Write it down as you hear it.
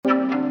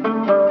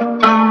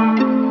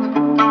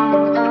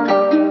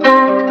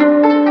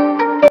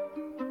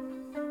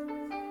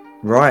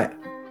Right,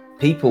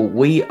 people,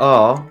 we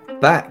are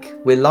back.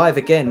 We're live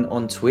again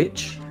on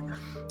Twitch.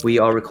 We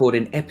are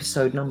recording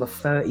episode number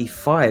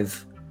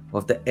 35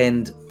 of the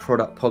End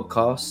Product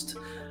Podcast.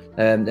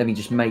 Let me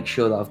just make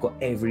sure that I've got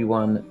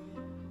everyone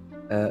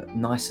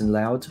nice and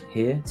loud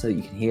here so that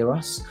you can hear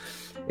us.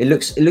 It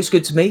looks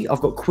good to me.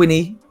 I've got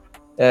Quinny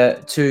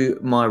to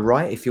my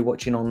right if you're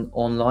watching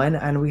online,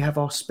 and we have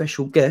our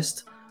special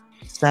guest,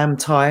 Sam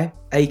Ty,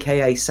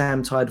 aka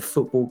Sam Ty, the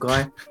football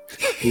guy,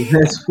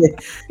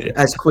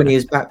 as Quinny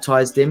has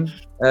baptised him.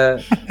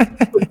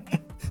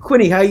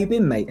 Quinny, how you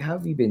been, mate? How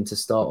have you been to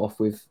start off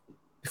with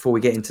before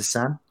we get into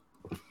Sam?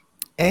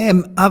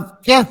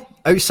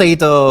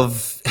 Outside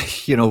of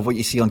what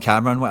you see on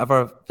camera and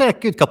whatever, a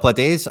good couple of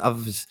days.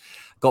 I've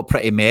got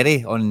pretty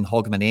merry on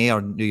Hogmanay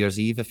or New Year's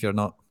Eve if you're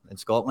not in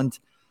Scotland.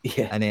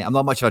 Yeah, and I'm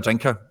not much of a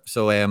drinker,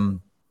 so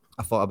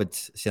I thought I would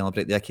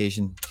celebrate the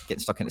occasion,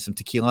 getting stuck into some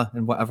tequila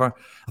and whatever.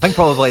 I think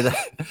one of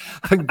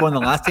the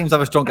last times I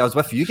was drunk, I was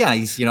with you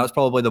guys. It's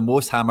probably the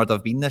most hammered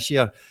I've been this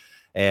year.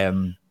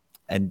 And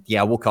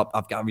yeah, I woke up,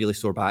 I've got a really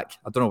sore back.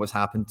 I don't know what's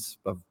happened.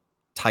 I've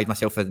tied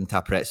myself into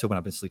a pretzel when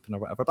I've been sleeping or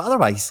whatever. But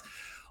otherwise,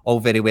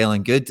 all very well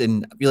and good.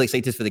 And really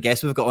excited for the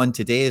guests we've got on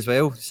today as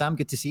well. Sam,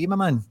 good to see you, my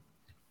man.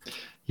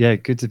 Yeah,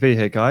 good to be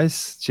here,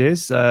 guys.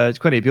 Cheers.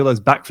 Quinny, if all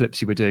those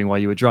backflips you were doing while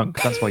you were drunk,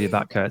 that's why your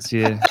back hurts.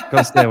 You got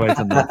to stay away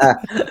from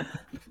that.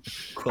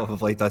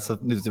 Probably that's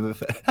something to do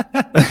with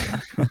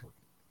it.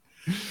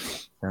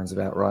 Sounds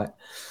about right.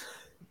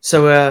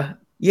 So,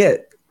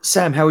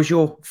 Sam, how was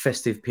your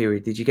festive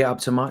period? Did you get up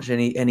to much?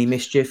 Any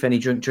mischief? Any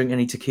drink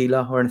any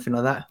tequila or anything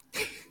like that?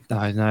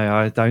 No,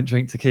 I don't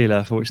drink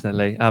tequila,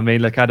 fortunately. I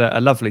mean, look, I had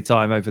a lovely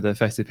time over the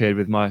festive period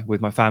with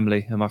my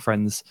family and my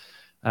friends.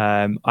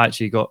 I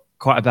actually got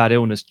quite a bad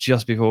illness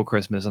just before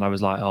Christmas, and I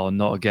was like, oh,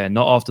 not again.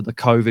 Not after the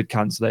COVID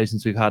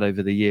cancellations we've had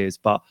over the years,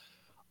 but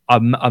I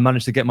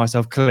managed to get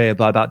myself clear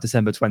by about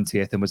December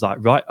 20th and was like,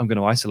 right, I'm going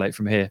to isolate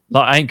from here.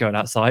 Like, I ain't going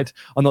outside.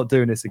 I'm not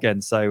doing this again.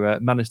 So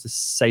managed to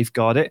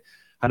safeguard it.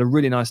 Had a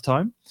really nice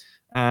time.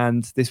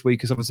 And this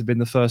week has obviously been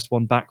the first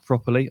one back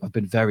properly. I've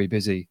been very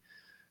busy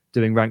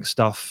doing rank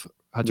stuff.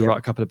 Had to write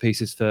a couple of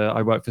pieces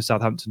I work for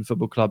Southampton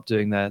Football Club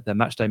doing their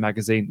Matchday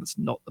magazine. That's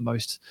not the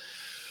most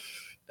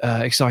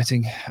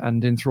exciting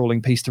and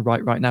enthralling piece to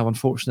write right now,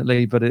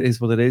 unfortunately, but it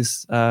is what it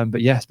is.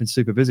 But yeah, it's been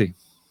super busy.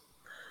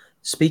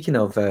 Speaking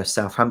of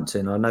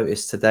Southampton, I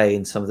noticed today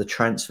in some of the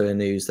transfer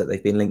news that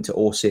they've been linked to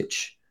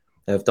Orsic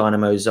of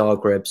Dynamo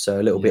Zagreb, so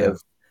a little bit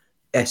of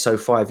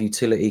SO5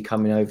 utility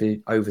coming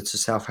over to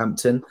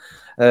Southampton.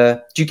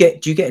 Do you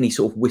get any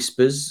sort of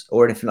whispers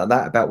or anything like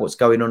that about what's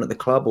going on at the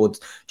club, or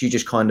do you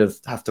just kind of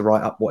have to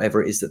write up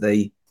whatever it is that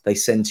they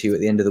send to you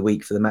at the end of the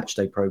week for the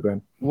matchday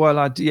program? Well,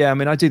 I do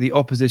the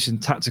opposition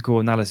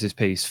tactical analysis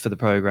piece for the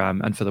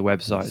program and for the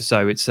website,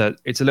 so it's a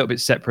little bit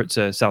separate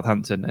to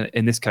Southampton. And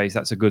in this case,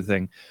 that's a good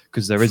thing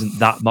because there isn't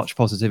that much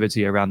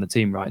positivity around the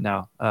team right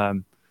now.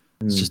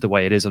 It's just the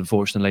way it is,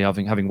 unfortunately.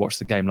 Having watched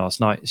the game last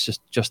night, it's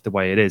just the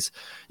way it is.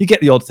 You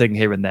get the odd thing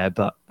here and there,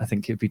 but I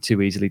think it'd be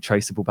too easily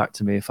traceable back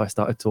to me if I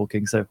started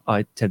talking. So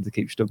I tend to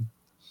keep stum.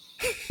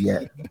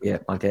 Yeah,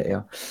 I get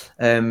you.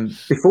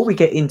 Before we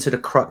get into the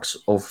crux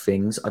of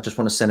things, I just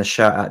want to send a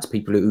shout out to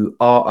people who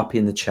are up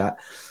in the chat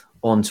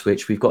on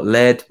Twitch. We've got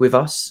Laird with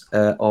us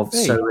of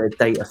So Red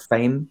Data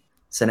fame.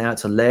 Sent out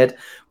to Laird.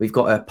 We've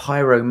got a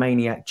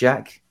Pyromaniac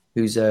Jack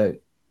who's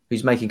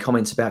making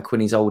comments about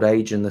Quinny's old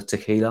age and the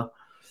tequila.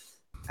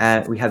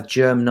 We have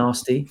Germ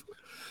Nasty,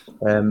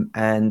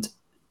 and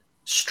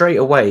straight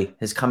away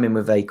has come in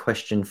with a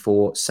question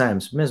for Sam.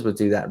 So we may as well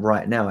do that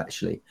right now,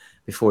 actually,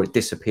 before it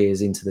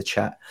disappears into the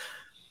chat.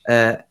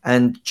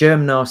 And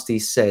Germ Nasty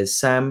says,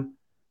 Sam,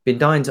 been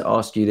dying to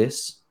ask you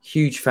this.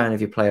 Huge fan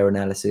of your player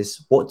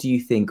analysis. What do you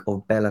think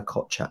of Bella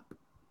Kotchap?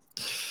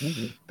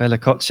 Bella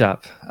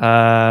Kotchap.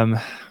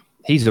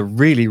 He's a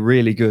really,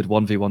 really good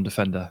 1v1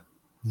 defender.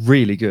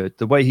 Really good.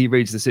 The way he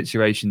reads the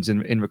situations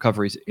in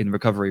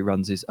recovery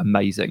runs is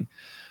amazing.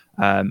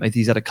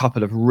 He's had a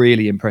couple of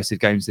really impressive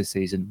games this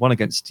season, one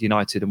against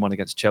United and one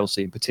against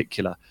Chelsea in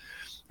particular.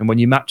 And when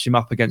you match him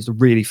up against a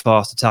really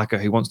fast attacker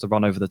who wants to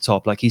run over the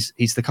top, like he's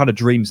the kind of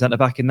dream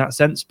centre-back in that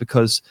sense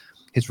because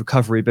his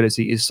recovery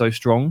ability is so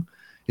strong.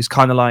 It's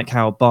kind of like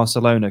how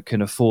Barcelona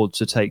can afford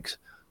to take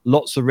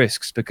lots of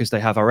risks because they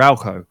have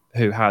Araujo,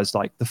 who has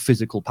like the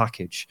physical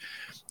package.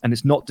 And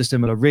it's not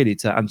dissimilar really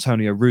to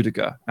Antonio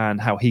Rudiger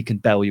and how he can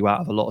bail you out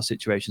of a lot of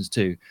situations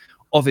too.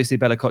 Obviously,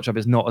 Bella Kotchap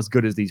is not as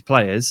good as these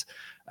players,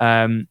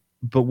 but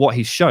what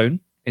he's shown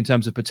in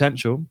terms of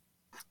potential,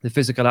 the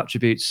physical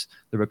attributes,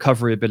 the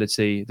recovery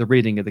ability, the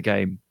reading of the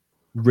game,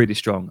 really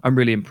strong. I'm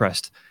really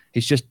impressed.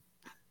 He's just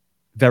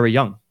very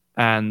young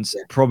and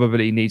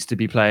probably needs to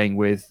be playing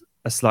with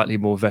a slightly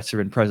more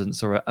veteran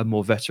presence or a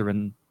more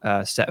veteran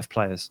set of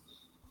players.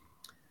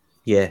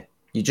 Yeah.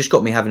 You just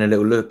got me having a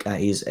little look at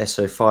his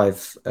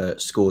SO5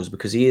 scores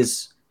because he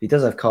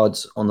does have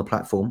cards on the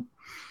platform.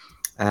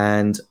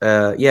 And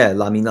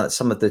like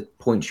some of the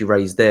points you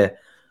raised there,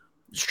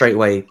 straight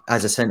away,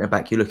 as a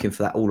centre-back, you're looking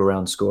for that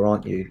all-around score,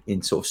 aren't you,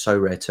 in sort of so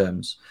rare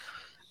terms.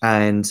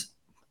 And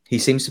he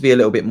seems to be a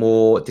little bit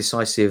more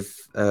decisive,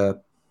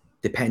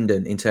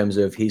 dependent in terms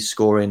of his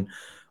scoring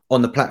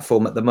on the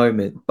platform at the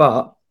moment.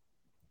 But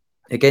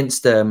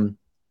against, I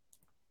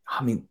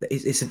mean,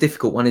 it's a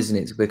difficult one, isn't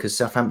it? Because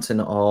Southampton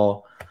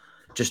are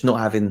just not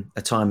having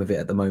a time of it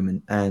at the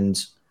moment,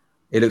 and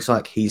it looks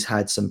like he's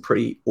had some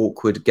pretty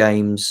awkward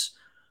games.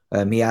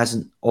 He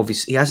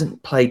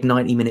hasn't played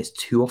 90 minutes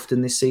too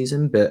often this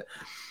season, but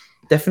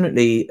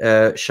definitely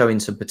showing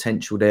some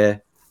potential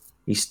there.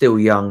 He's still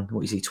young.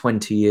 What is he?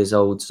 20 years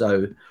old.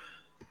 So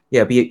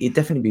yeah, it'd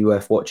definitely be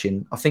worth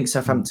watching. I think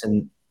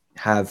Southampton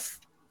have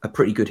a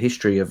pretty good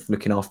history of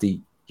looking after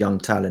young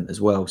talent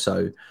as well.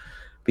 So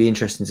be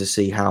interesting to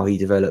see how he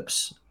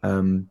develops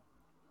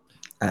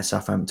at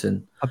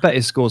Southampton. I bet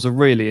his scores are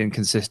really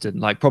inconsistent,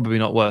 like probably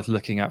not worth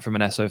looking at from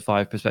an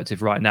SO5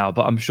 perspective right now,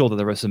 but I'm sure that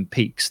there are some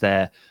peaks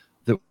there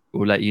that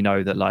will let you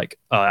know that, like,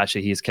 oh,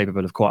 actually he is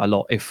capable of quite a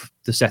lot if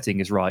the setting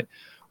is right.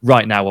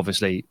 Right now,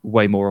 obviously,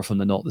 way more often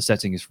than not, the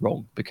setting is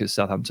wrong because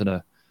Southampton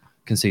are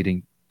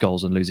conceding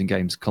goals and losing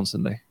games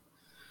constantly.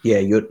 Yeah,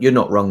 you're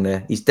not wrong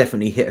there. He's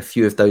definitely hit a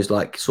few of those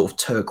like sort of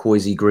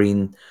turquoisey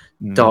green,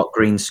 dark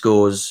green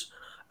scores.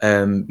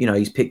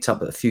 He's picked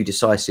up a few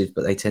decisive,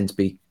 but they tend to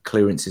be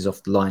clearances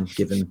off the line,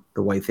 given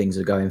the way things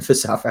are going for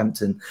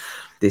Southampton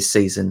this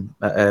season.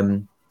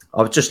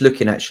 I was just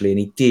looking actually, and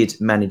he did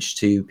manage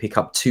to pick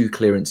up 2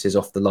 clearances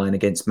off the line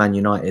against Man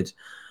United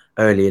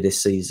earlier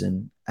this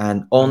season.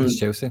 And on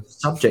the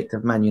subject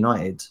of Man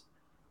United,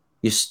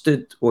 you're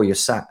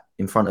sat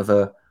in front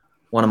of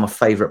one of my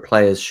favourite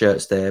players'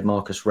 shirts there,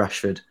 Marcus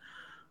Rashford,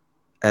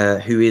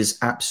 who is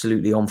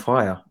absolutely on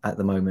fire at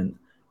the moment.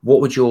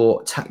 What would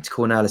your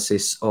tactical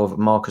analysis of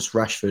Marcus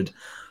Rashford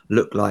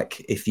look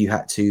like if you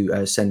had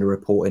to send a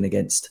report in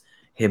against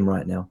him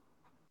right now?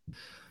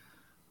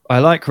 I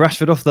like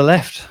Rashford off the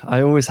left.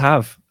 I always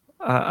have.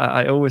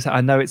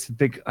 I know it's a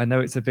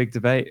big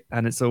debate,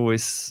 and it's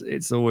always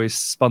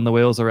spun the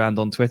wheels around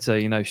on Twitter.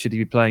 You know, should he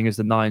be playing as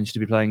the 9? Should he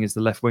be playing as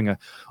the left winger?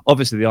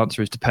 Obviously, the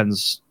answer is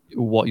depends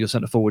what your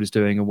centre forward is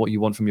doing and what you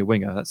want from your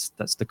winger.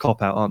 That's the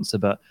cop out answer.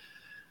 But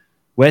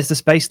where's the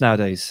space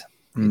nowadays?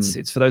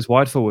 It's for those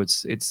wide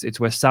forwards. It's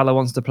where Salah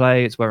wants to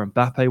play. It's where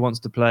Mbappe wants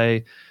to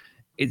play.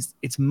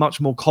 It's much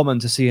more common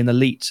to see an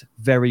elite,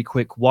 very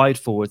quick wide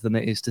forward than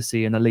it is to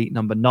see an elite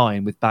number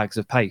 9 with bags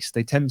of pace.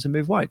 They tend to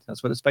move wide.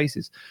 That's where the space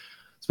is.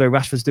 It's where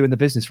Rashford's doing the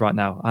business right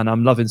now, and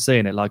I'm loving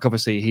seeing it. Like,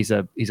 obviously, he's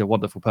a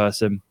wonderful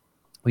person.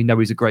 We know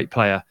he's a great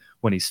player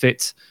when he's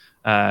fit.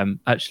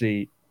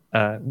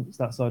 It's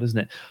that side, isn't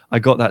it? I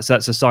got that. So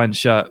that's a signed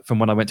shirt from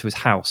when I went to his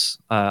house.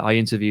 I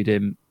interviewed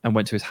him and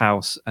went to his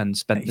house and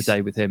spent the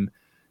day with him.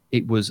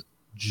 It was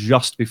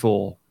just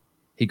before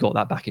he got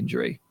that back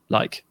injury,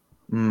 like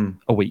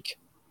a week.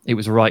 It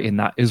was right in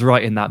that. It was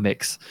right in that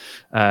mix.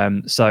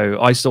 So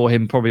I saw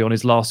him probably on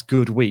his last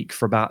good week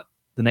for about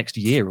the next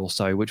year or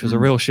so, which was a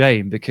real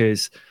shame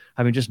because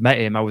having just met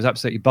him, I was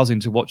absolutely buzzing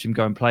to watch him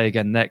go and play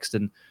again next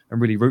and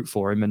really root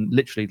for him. And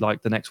literally,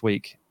 like the next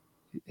week,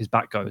 his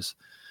back goes.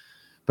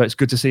 But it's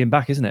good to see him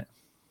back, isn't it?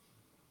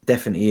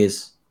 Definitely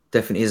is.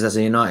 Definitely is. As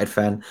a United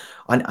fan,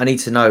 I need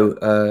to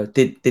know.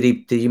 Did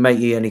he make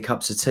you any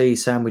cups of tea,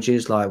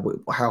 sandwiches? Like,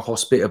 how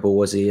hospitable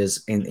was he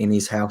as in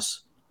his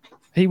house?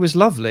 He was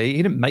lovely.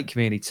 He didn't make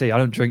me any tea. I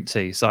don't drink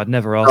tea, so I'd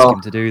never ask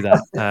him to do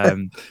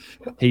that.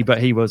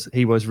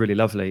 He was really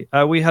lovely.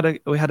 We had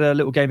a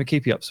little game of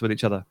keepy ups with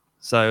each other.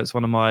 So it's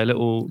one of my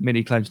little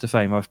mini claims to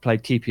fame. I've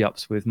played keepy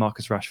ups with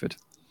Marcus Rashford.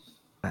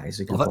 That is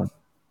a good one.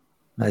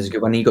 That is a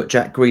good one. You got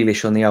Jack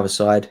Grealish on the other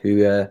side,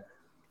 who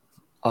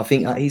I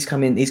think he's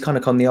kind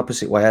of come the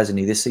opposite way, hasn't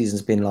he? This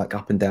season's been like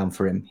up and down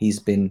for him. He's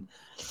been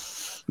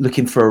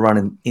looking for a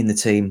run in the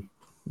team.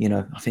 You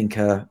know, I think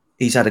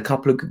he's had a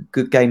couple of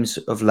good games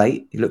of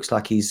late. It looks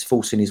like he's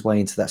forcing his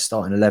way into that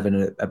starting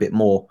 11 a bit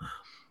more.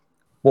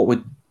 What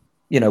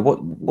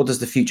does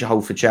the future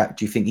hold for Jack?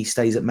 Do you think he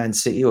stays at Man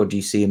City, or do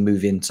you see him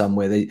move in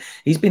somewhere?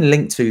 He's been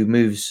linked to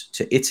moves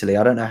to Italy.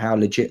 I don't know how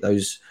legit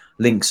those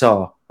links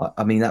are.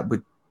 I mean,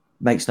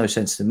 makes no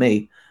sense to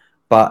me.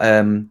 But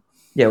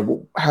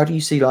how do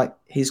you see like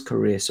his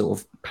career sort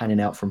of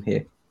panning out from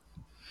here?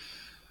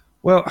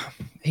 Well,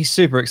 he's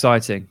super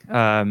exciting.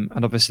 And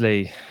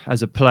obviously,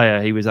 as a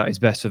player, he was at his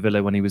best for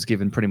Villa when he was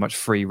given pretty much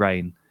free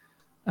reign.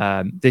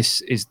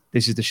 This is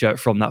the shirt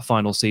from that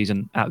final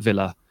season at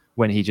Villa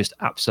when he just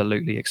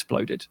absolutely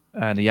exploded.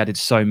 And he added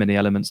so many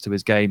elements to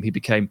his game. He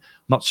became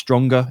much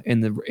stronger in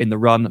the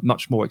run,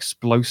 much more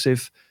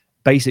explosive,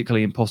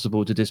 basically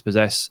impossible to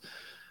dispossess.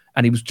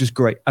 And he was just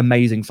great,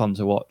 amazing fun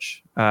to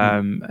watch.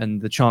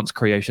 And the chance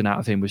creation out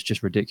of him was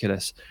just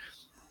ridiculous.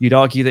 You'd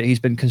argue that he's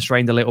been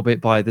constrained a little bit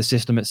by the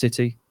system at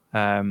City.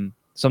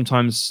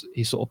 Sometimes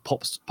he sort of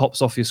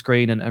pops off your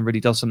screen and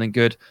really does something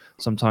good.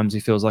 Sometimes he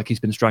feels like he's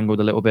been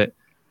strangled a little bit.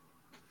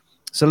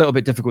 It's a little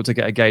bit difficult to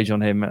get a gauge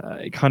on him.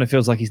 It kind of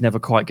feels like he's never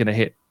quite going to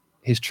hit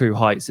his true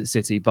heights at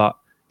City, but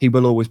he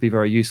will always be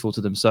very useful to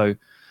them. So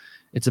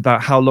it's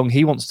about how long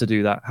he wants to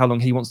do that, how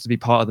long he wants to be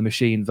part of the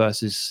machine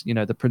versus,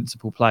 the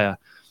principal player.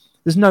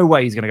 There's no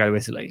way he's going to go to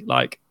Italy.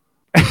 Like,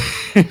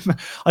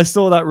 I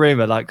saw that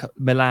rumor, like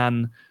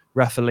Milan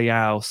Rafa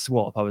Leao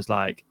swap, I was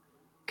like,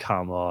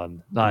 come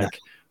on. Like,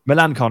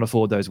 Milan can't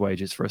afford those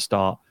wages for a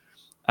start.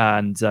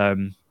 And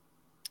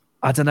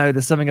I don't know,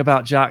 there's something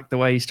about Jack, the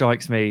way he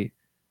strikes me.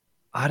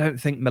 I don't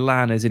think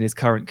Milan is in his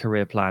current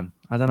career plan.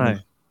 I don't know.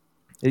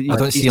 I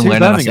don't see him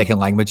learning a second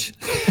language.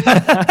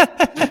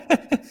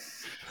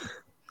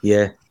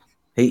 Yeah,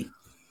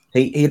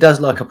 he does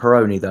like a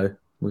Peroni though.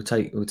 We'll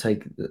take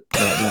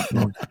that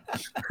one.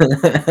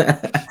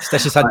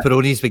 Stish has had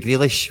Peronis with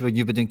Grealish when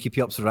you've been doing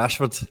keep-ups with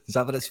Rashford. Is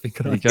that what it's been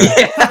going on?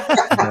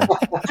 Yeah.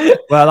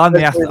 Well, I'm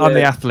the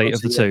athlete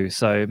of the two,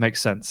 so it makes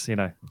sense, you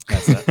know.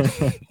 That's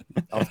it.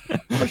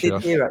 I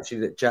did hear actually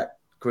that Jack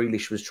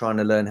Grealish was trying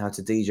to learn how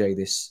to DJ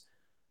this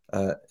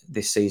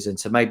season,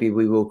 so maybe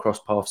we will cross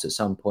paths at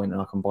some point,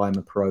 and I can buy him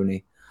a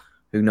Peroni.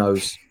 Who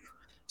knows?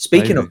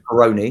 Speaking of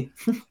Peroni,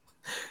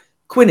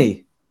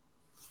 Quinny,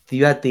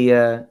 you had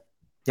the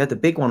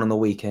big one on the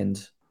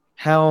weekend.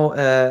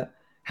 How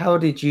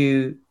did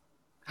you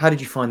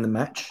find the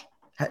match?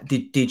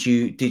 Did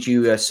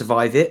you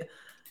survive it?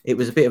 It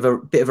was a bit of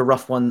a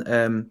rough one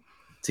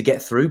to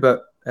get through,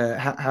 but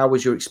how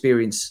was your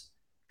experience?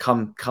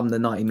 Come the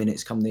 90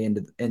 minutes, come the end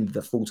of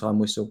the full time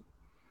whistle.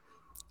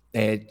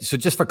 So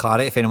just for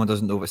clarity, if anyone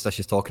doesn't know what Stish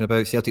is talking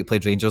about, Celtic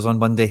played Rangers on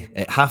Monday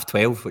at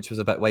 12:30, which was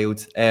a bit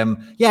wild.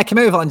 I came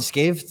out of it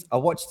unscathed. I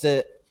watched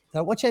it. Did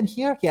I watch it in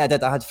here? Yeah, I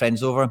did. I had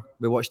friends over.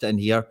 We watched it in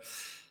here.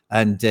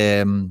 And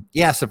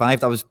I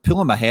survived. I was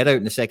pulling my hair out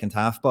in the second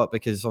half, but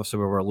because also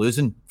we were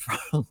losing for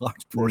a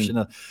large portion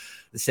of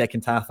the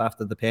second half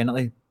after the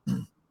penalty.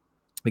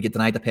 We get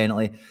denied a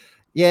penalty.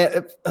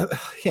 It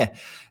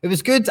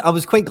was good. I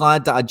was quite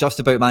glad that I just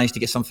about managed to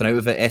get something out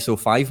of it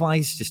SO5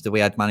 wise, just the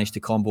way I'd managed to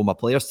combo my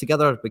players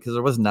together, because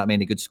there wasn't that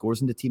many good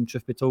scores in the team,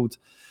 truth be told.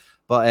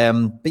 But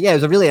it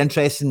was a really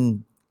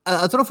interesting.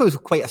 I don't know if it was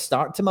quite a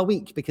start to my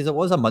week, because it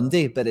was a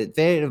Monday, but it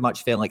very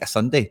much felt like a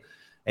Sunday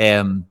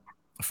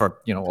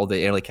for all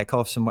the early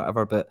kickoffs and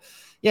whatever. But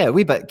yeah, a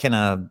wee bit kind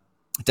of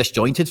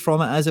disjointed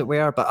from it, as it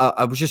were. But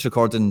I was just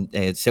recording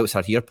Celts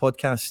Are Here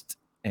podcast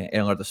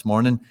earlier this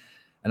morning.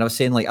 And I was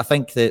saying, I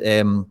think that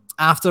now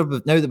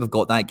that we've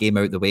got that game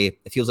out of the way,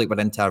 it feels like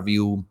we're into a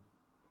real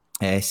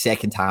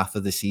second half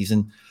of the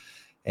season.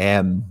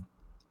 Kind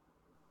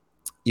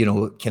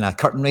of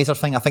curtain raiser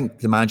thing. I think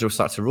the manager will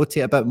start to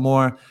rotate a bit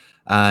more.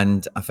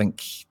 And I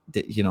think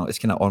that, it's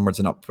kind of onwards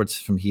and upwards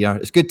from here.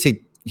 It's good to,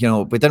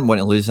 we didn't want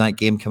to lose that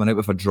game. Coming out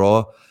with a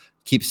draw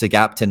keeps the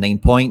gap to 9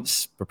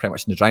 points. We're pretty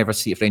much in the driver's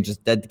seat. If Rangers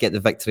did get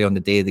the victory on the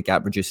day, the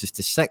gap reduces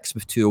to 6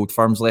 with 2 Old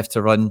Firms left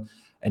to run.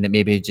 And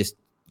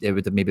it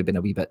would have maybe been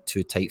a wee bit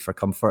too tight for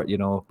comfort,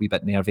 a wee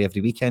bit nervy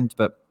every weekend.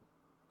 But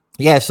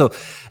yeah, so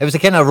it was a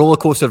kind of roller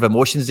coaster of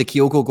emotions. The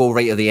Kyogo goal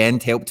right at the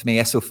end helped me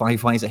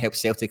SO5 wise. It helped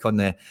Celtic on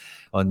the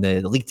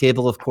league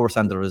table, of course,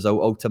 and the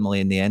result ultimately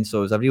in the end. So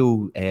it was a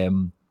real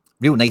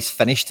nice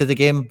finish to the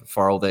game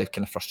for all the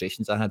kind of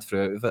frustrations I had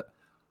throughout of it.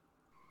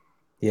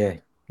 Yeah,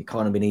 it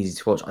can't have been easy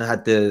to watch. I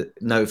had the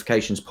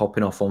notifications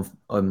popping off on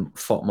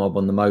FOTMob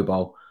on the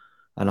mobile,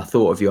 and I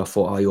thought of you. I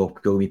thought, you're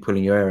going to be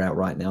pulling your hair out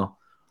right now.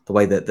 The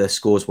way that the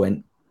scores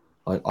went,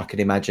 I could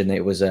imagine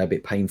it was a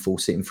bit painful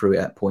sitting through it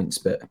at points,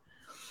 but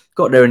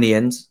got there in the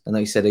end. And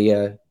like you said,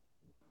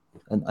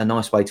 a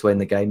nice way to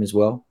end the game as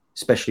well,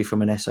 especially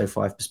from an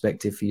SO5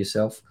 perspective for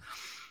yourself.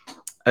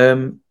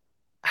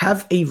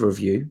 Have either of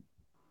you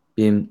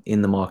been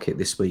in the market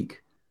this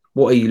week?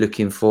 What are you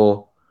looking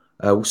for?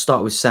 We'll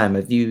start with Sam.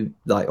 Have you,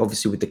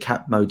 obviously with the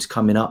cap modes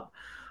coming up,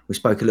 we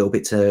spoke a little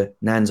bit to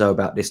Nanzo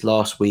about this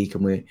last week,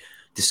 and we're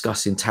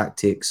discussing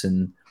tactics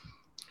and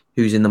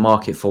who's in the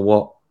market for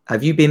what.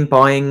 Have you been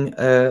buying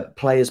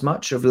players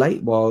much of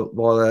late while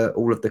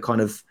all of the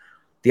kind of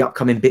the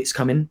upcoming bits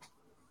come in?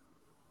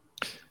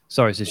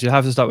 Sorry, so you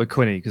have to start with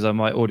Quinny because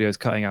my audio is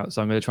cutting out,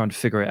 so I'm going to try and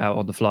figure it out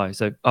on the fly.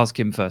 So ask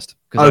him first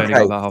because I only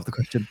got about half the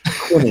question.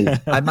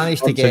 I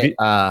managed to get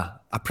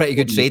a pretty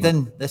good trade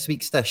in this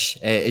week,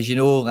 Stish. As you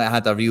know, I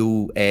had a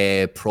real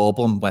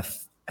problem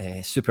with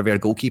super rare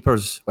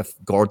goalkeepers, with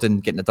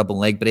Gordon getting a double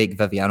leg break,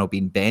 Viviano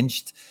being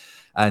benched.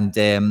 And,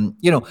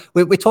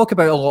 we talk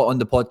about a lot on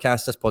the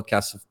podcast. This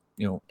podcast,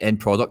 end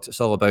product. It's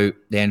all about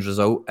the end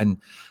result. And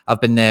I've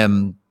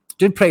been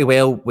doing pretty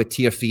well with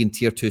tier 3 and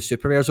tier 2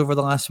 super rares over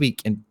the last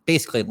week. And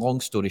basically,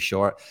 long story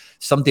short,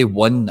 somebody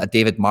won a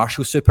David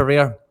Marshall super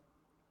rare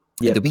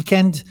at the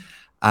weekend.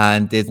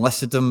 And they'd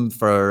listed them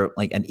for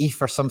an ETH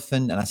or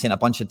something. And I sent a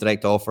bunch of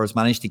direct offers,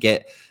 managed to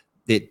get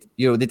they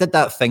did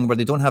that thing where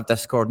they don't have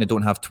Discord and they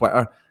don't have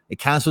Twitter. They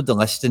cancelled the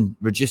listing,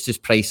 reduced his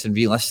price and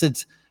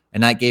relisted.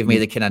 And that gave me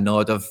the kind of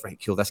nod of,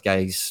 right, cool, this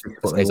guy's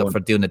up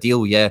for doing a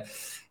deal, yeah.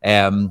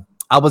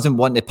 I wasn't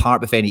wanting to part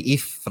with any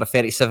ETH for a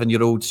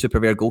 37-year-old super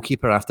rare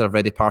goalkeeper after I've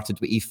already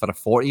parted with ETH for a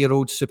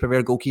 40-year-old super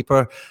rare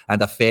goalkeeper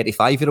and a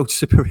 35-year-old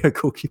super rare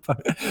goalkeeper.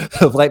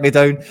 Have let me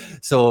down.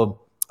 So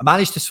I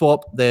managed to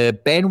swap the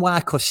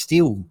Benoit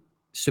Costil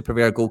super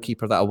rare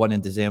goalkeeper that I won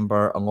in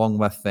December along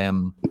with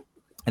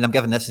and I'm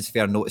giving this as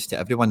fair notice to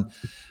everyone,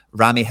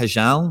 Rami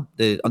Hajal,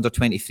 the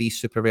under-23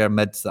 super rare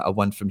mids that I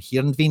won from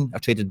Heerenveen, I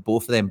traded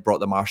both of them,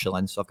 brought the Marshall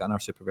in, so I've got another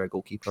super rare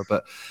goalkeeper.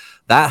 But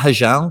that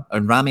Hajal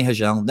and Rami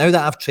Hajal, now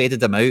that I've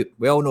traded him out,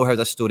 we all know how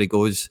this story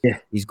goes. Yeah.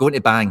 He's going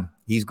to bang,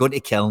 he's going to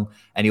kill,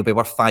 and he'll be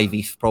worth 5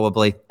 ETH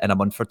probably in a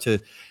month or two.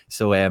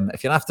 So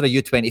if you're after a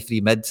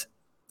U23 mid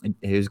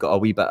who's got a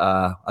wee bit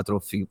of, I don't know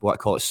if you want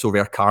to call it so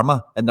rare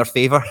karma in their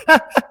favour,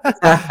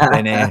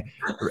 then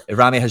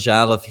Rami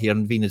Hajal of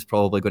Heerenveen is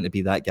probably going to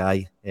be that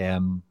guy.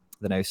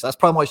 Now, so that's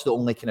pretty much the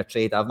only kind of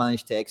trade I've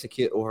managed to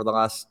execute over the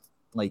last,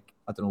 week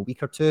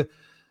or two.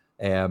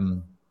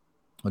 On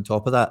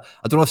top of that,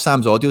 I don't know if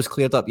Sam's audio's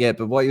cleared up yet,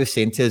 but what he was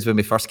saying to us when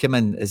we first came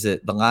in is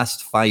that the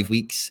last 5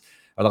 weeks,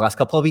 or the last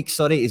couple of weeks,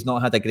 sorry, he's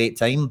not had a great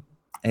time.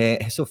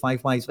 So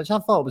 5-wise, which I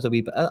thought was a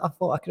wee bit, I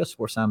thought I could have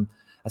swore Sam,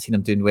 I seen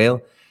him doing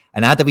well.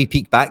 And I had a wee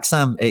peek back,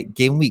 Sam, at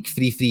game week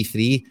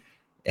 333.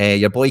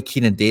 Your boy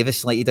Keenan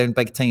Davis let you down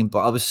big time, but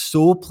I was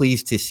so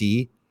pleased to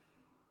see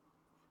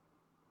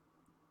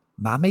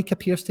my mic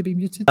appears to be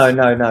muted.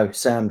 No,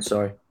 Sam,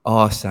 sorry.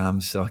 Oh,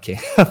 Sam's okay.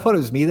 I thought it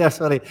was me there,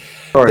 sorry.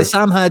 Sorry. But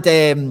Sam had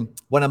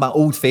one of my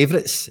old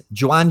favourites,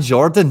 Joanne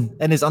Jordan,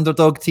 in his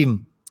underdog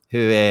team,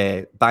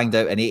 who banged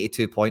out an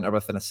 82-pointer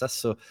with an assist.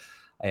 So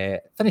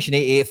finishing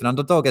 88 for an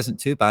underdog isn't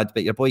too bad,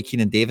 but your boy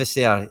Keenan Davis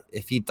there,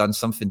 if he'd done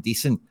something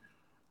decent,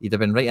 he'd have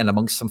been right in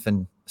amongst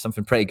something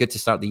pretty good to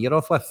start the year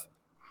off with.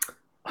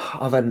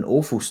 I've had an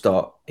awful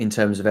start in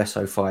terms of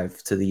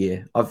SO5 to the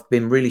year. I've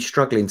been really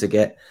struggling to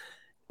get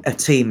a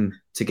team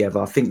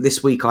together. I think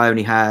this week I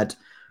only had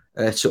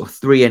sort of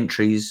 3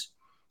 entries.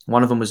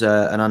 One of them was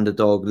an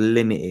underdog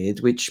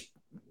limited, which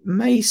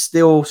may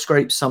still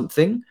scrape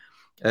something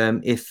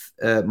if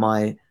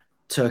my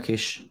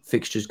Turkish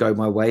fixtures go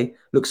my way.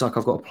 Looks like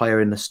I've got a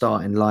player in the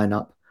starting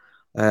lineup.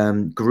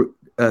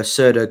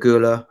 Serdar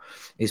Gula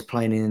is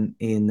playing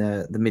in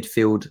the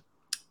midfield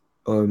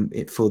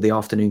for the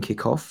afternoon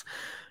kickoff.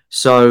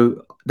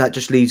 So that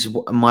just leaves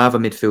my other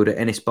midfielder,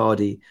 Enis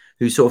Bardi,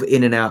 who's sort of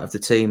in and out of the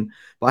team.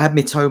 But I had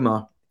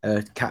Mitoma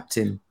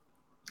captain,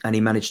 and he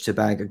managed to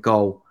bag a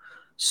goal.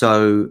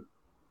 So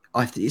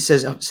it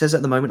says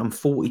at the moment I'm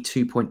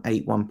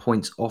 42.81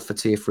 points off a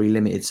tier 3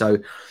 limited. So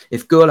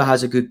if Gula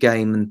has a good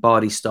game and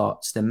Bardi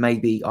starts, then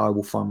maybe I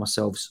will find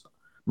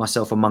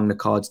myself among the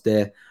cards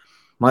there.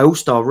 My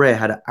all-star rare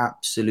had an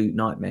absolute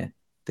nightmare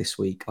this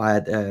week. I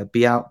had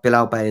Bilal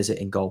Bayazet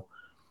in goal.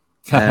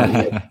 2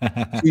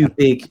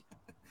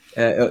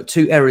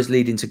 errors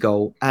leading to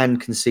goal and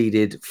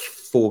conceded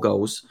 4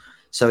 goals.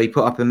 So he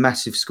put up a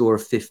massive score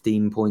of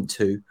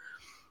 15.2.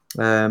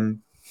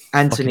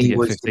 Anthony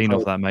was 15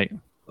 of that, mate.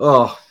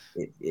 Oh,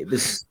 it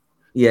was,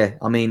 yeah.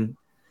 I mean,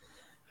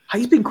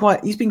 he's been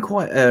quite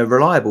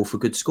reliable for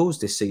good scores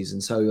this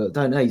season. So I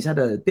don't know. He's had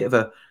a bit of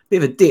a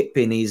dip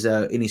in his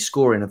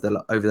scoring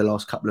over the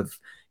last couple of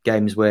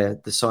games where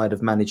the side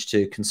have managed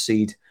to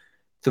concede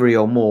 3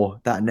 or more.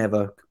 That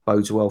never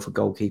bodes well for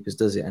goalkeepers,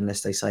 does it? Unless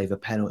they save a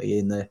penalty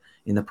in the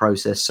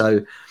process.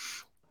 So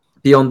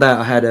beyond that,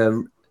 I had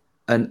an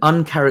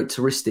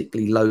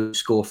uncharacteristically low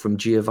score from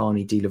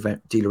Giovanni Di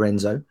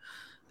Lorenzo.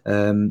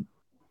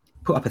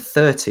 Put up a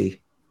 30,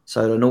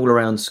 so an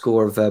all-around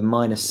score of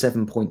minus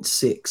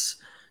 7.6.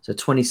 So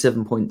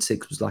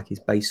 27.6 was like his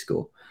base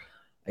score.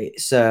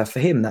 It's for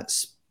him,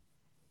 that's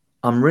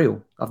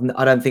unreal.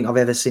 I don't think I've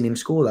ever seen him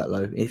score that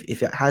low.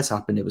 If it has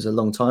happened, it was a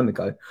long time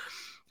ago.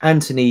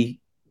 Anthony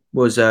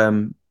was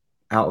out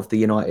of the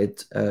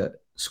United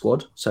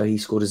squad, so he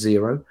scored a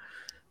 0.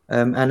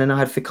 And then I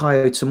had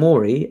Fikayo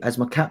Tomori as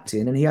my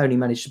captain, and he only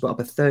managed to put up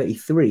a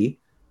 33.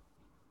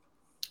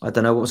 I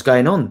don't know what was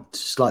going on.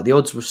 It's just like the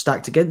odds were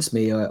stacked against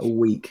me all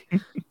week,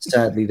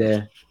 sadly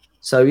there.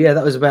 So, yeah,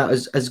 that was about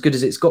as good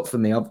as it's got for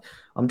me.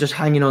 I'm just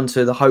hanging on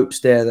to the hopes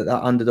there that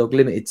underdog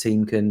limited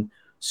team can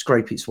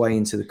scrape its way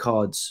into the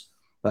cards.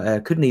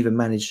 But couldn't even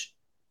manage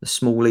the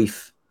small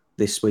leaf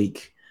this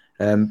week.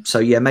 So,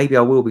 yeah, maybe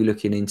I will be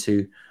looking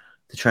into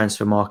the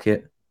transfer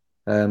market.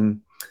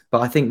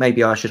 But I think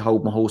maybe I should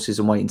hold my horses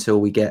and wait until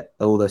we get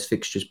all those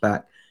fixtures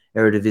back.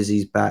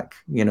 Eredivisie's back.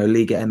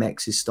 Liga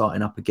MX is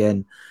starting up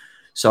again.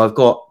 So I've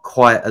got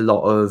quite a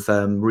lot of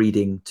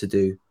reading to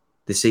do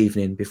this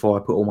evening before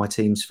I put all my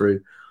teams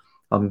through.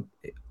 I've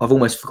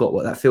almost forgot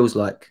what that feels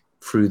like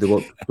through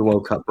the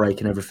World Cup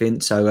break and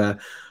everything. So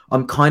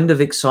I'm kind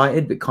of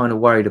excited, but kind of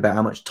worried about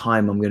how much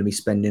time I'm going to be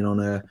spending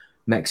on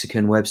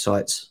Mexican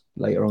websites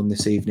later on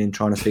this evening,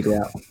 trying to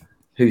figure out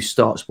who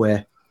starts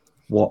where,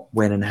 what,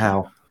 when, and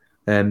how.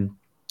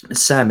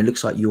 Sam, it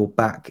looks like you're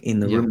back in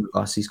the room with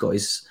us. He's got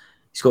his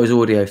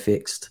audio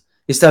fixed.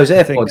 It's those AirPods,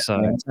 I think so.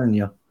 I'm telling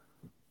you.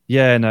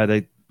 Yeah, no,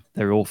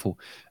 they're awful.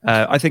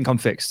 I think I'm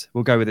fixed.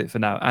 We'll go with it for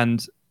now.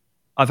 And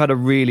I've had a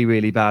really,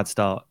 really bad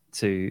start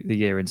to the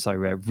year in So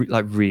Rare,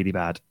 like really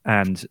bad.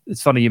 And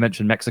it's funny you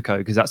mentioned Mexico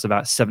because that's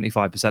about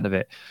 75% of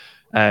it.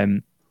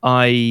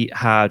 I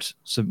had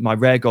my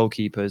rare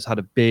goalkeepers had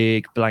a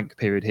big blank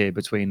period here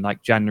between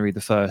like January the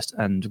 1st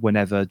and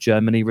whenever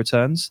Germany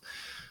returns.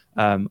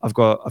 I've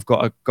got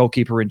a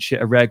goalkeeper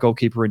a rare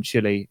goalkeeper in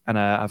Chile, and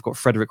I've got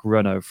Frederick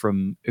Renault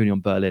from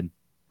Union Berlin.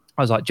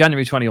 I was like,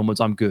 January 20 onwards,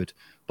 I'm good,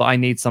 but I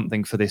need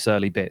something for this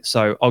early bit.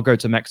 So I'll go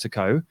to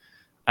Mexico,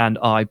 and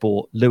I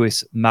bought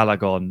Luis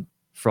Malagon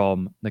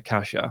from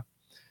Necaxa,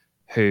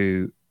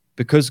 who,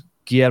 because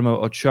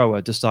Guillermo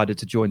Ochoa decided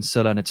to join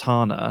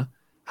Salernitana,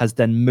 has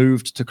then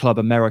moved to Club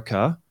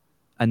America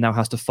and now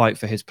has to fight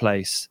for his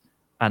place,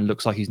 and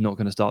looks like he's not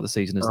going to start the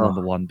season as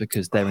number one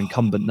because their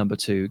incumbent number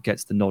two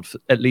gets the nod, for,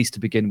 at least to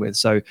begin with.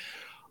 So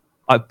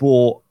I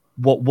bought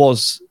what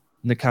was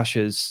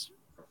Necaxa's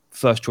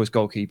first choice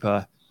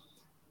goalkeeper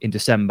in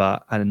December,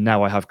 and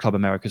now I have Club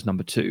America's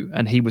number two,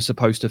 and he was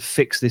supposed to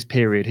fix this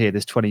period here,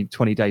 this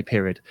 20-day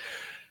period.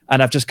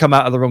 And I've just come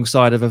out of the wrong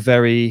side of a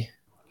very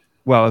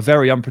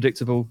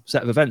unpredictable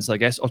set of events, I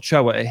guess.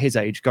 Ochoa at his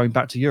age going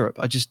back to Europe.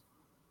 It's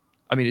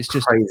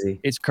just crazy.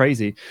 It's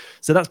crazy.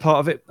 So that's part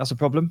of it. That's a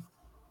problem.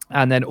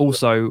 And then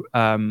also,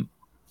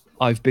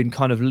 I've been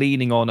kind of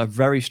leaning on a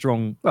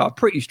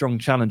pretty strong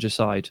challenger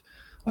side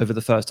over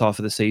the first half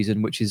of the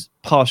season, which is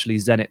partially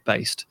Zenit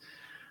based.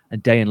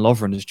 And Dejan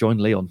Lovren has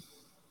joined Lyon.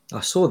 I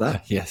saw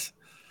that. Yes.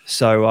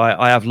 So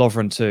I have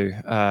Lovren too.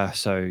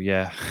 So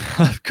yeah,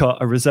 I've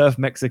got a reserve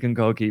Mexican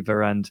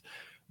goalkeeper and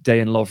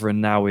Dejan Lovren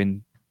now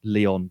in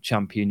Lyon,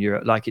 champion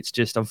Europe. Like, it's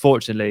just,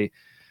 unfortunately,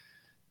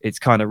 it's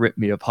kind of ripped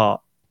me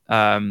apart.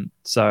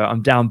 So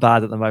I'm down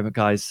bad at the moment,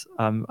 guys.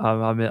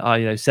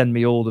 Send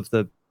me all of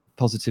the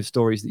positive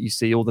stories that you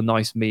see, all the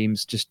nice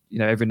memes, just,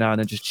 every now and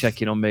then just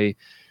check in on me.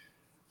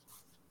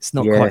 It's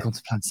not quite gone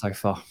to plan so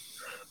far.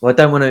 Well, I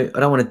don't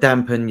want to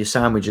dampen your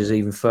sandwiches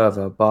even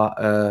further, but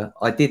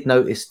I did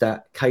notice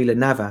that Keylor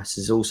Navas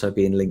is also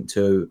being linked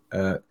to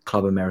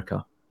Club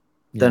America.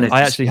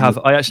 I actually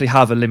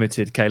have a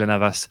limited Keylor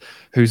Navas,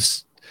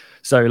 who's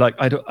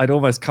I'd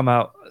almost come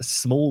out a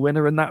small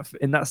winner in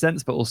that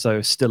sense, but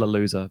also still a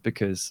loser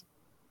because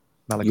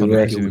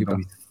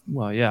Malagon.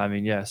 Well,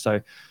 yeah.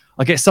 So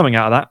I get something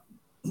out of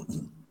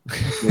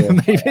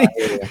that. Maybe.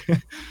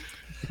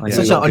 It's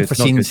such an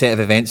unforeseen set of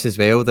events as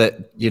well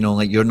that,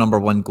 like your number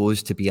one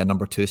goes to be a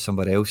number two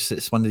somewhere else.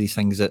 It's one of these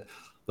things that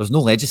there's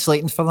no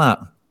legislating for that,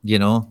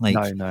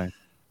 No.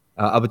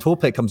 I would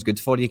hope it comes good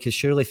for you, because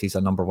surely if he's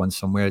a number one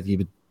somewhere, you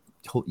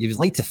would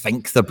like to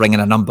think they're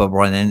bringing a number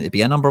one in to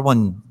be a number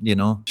one,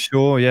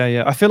 Sure,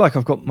 yeah. I feel like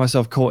I've got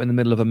myself caught in the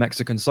middle of a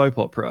Mexican soap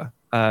opera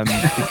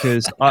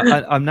because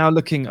I'm now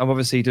looking. I'm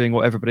obviously doing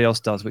what everybody else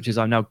does, which is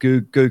I'm now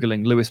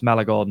googling Luis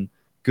Malagon,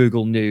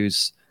 Google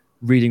News,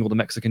 reading all the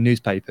Mexican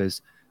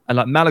newspapers, and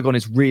like Malagon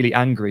is really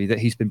angry that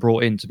he's been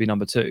brought in to be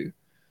number two,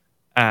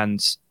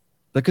 and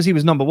because he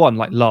was number one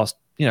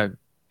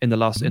in the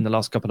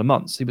last couple of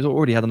months, he was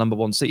already had a number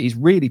one seat. He's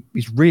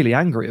really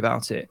angry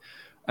about it.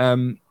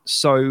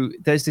 So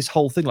there's this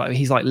whole thing, like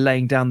he's like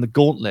laying down the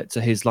gauntlet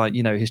to his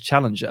his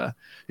challenger.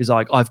 He's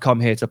like, I've come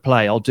here to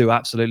play. I'll do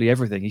absolutely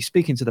everything. He's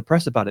speaking to the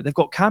press about it. They've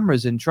got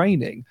cameras in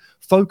training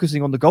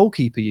focusing on the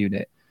goalkeeper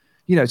unit,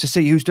 to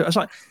see who's doing. It's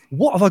like,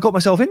 what have I got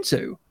myself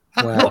into?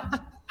 Wow.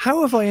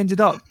 How have I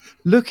ended up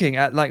looking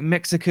at like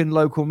Mexican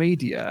local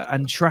media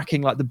and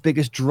tracking like the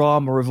biggest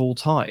drama of all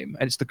time?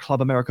 And it's the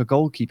Club America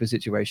goalkeeper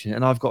situation,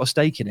 and I've got a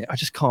stake in it. I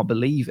just can't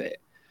believe it.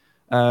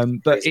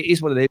 But it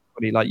is what it is.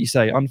 Like you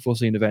say,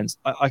 unforeseen events.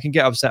 I can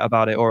get upset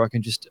about it, or I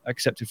can just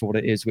accept it for what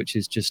it is, which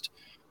is just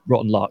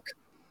rotten luck.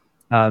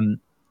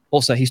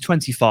 Also, he's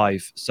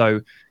 25, so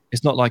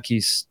it's not like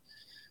he's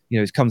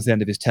come to the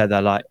end of his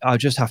tether. Like, I'll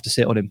just have to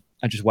sit on him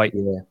and just wait.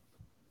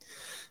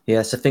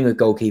 Yeah, it's the thing with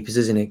goalkeepers,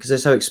 isn't it? Because they're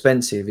so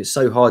expensive. It's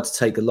so hard to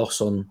take a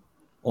loss on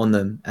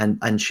them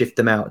and shift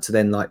them out to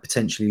then like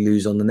potentially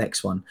lose on the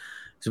next one.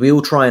 So we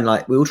all try and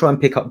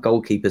pick up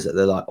goalkeepers at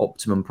the like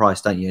optimum price,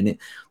 don't you? And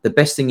the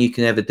best thing you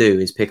can ever do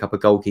is pick up a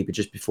goalkeeper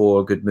just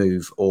before a good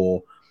move,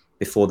 or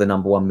before the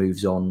number one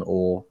moves on,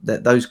 or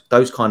those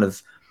are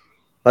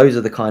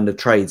the kind of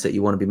trades that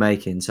you want to be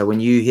making. So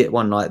when you hit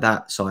one like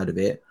that side of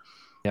it,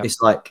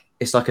 it's like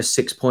a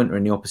 6-pointer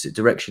in the opposite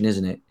direction,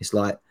 isn't it? It's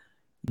like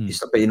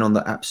it's like being on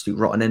the absolute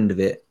rotten end of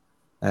it.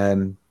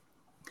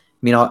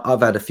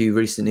 I've had a few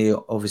recently.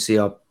 Obviously,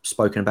 I've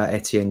spoken about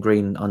Etienne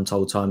Green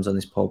untold times on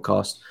this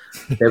podcast.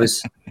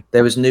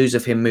 There was news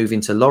of him moving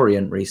to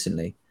Lorient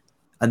recently,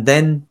 and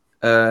then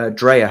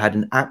Drea had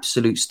an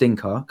absolute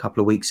stinker a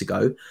couple of weeks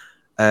ago,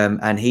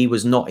 and he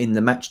was not in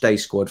the match day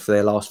squad for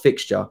their last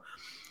fixture.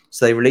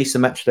 So they released the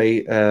match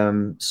day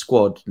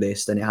squad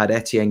list, and it had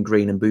Etienne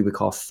Green and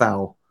Boubacar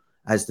Fowl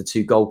as the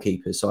two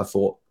goalkeepers. So I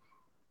thought,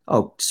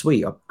 oh,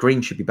 sweet,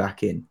 Green should be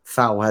back in.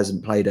 Fowl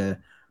hasn't played a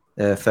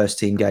first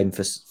team game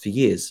for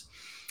years,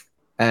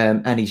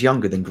 and he's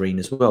younger than Green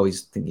as well. I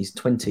think he's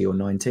 20 or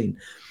 19.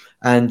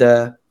 And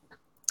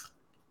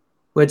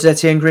where does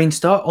Etienne Green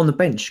start? On the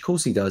bench, of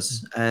course he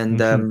does. And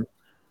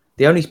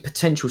the only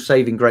potential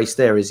saving grace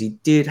there is he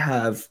did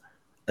have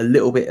a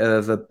little bit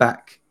of a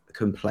back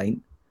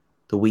complaint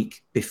the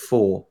week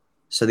before.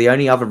 So the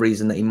only other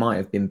reason that he might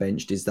have been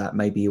benched is that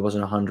maybe he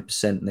wasn't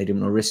 100% and they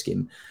didn't want to risk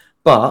him.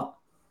 But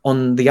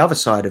on the other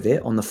side of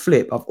it, on the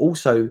flip, I've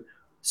also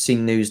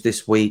seen news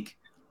this week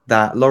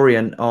that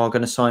Lorient are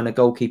going to sign a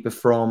goalkeeper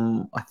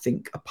from, I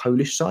think, a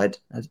Polish side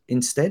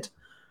instead.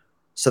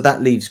 So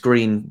that leaves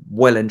Green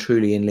well and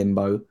truly in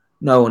limbo.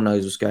 No one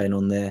knows what's going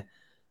on there.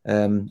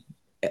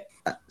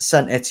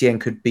 Saint Etienne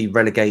could be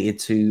relegated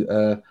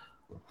to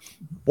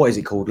what is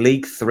it called?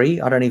 League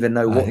 3? I don't even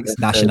know I what. think it's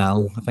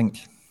National. I think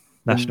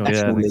National,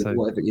 National I think League, so.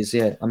 whatever it is.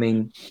 Yeah, I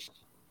mean,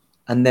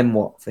 and then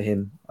what for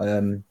him?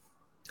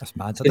 that's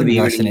mad. I It's didn't gonna be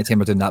realize really- Saint Etienne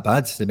were doing that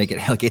bad. They may get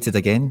relegated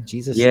again.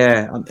 Jesus.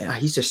 Yeah,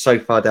 he's just so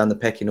far down the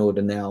pecking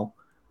order now.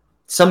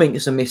 Something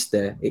is amiss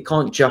there. It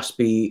can't just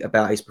be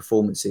about his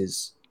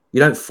performances.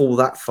 You don't fall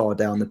that far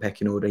down the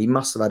pecking order. He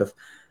must have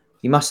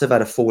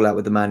had a fallout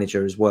with the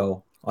manager as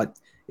well.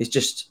 It's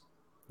just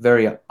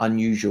very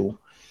unusual.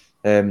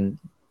 To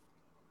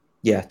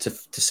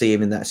see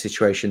him in that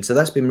situation. So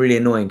that's been really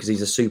annoying because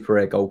he's a super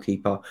rare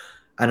goalkeeper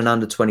and an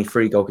under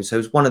 23 goalkeeper. So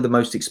he's one of the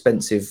most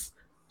expensive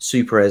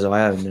super rares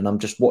I own, and I'm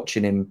just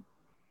watching him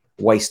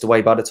waste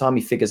away. By the time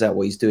he figures out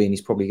what he's doing,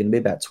 he's probably going to be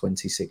about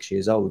 26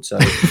 years old. So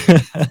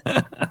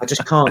I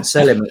just can't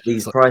sell him at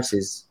these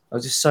prices.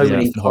 There's just so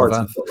many cards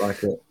I've got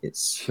like it.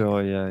 It's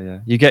sure, yeah.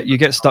 You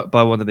get stuck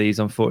by one of these,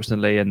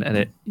 unfortunately, and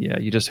it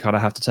you just kind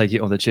of have to take it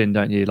on the chin,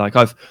 don't you? Like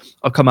I've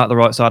come out the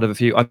right side of a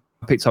few. I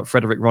picked up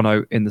Frederic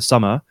Rono in the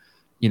summer.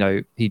 You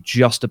know, he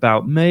just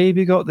about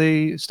maybe got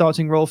the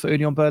starting role for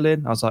Union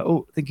Berlin. I was like, I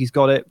think he's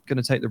got it.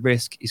 Going to take the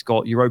risk. He's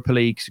got Europa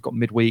Leagues. He's got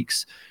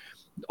midweeks.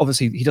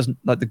 Obviously, he doesn't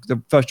like the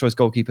first choice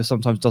goalkeeper.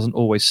 Sometimes doesn't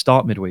always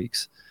start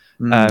midweeks.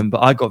 But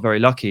I got very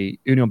lucky.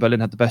 Union Berlin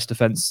had the best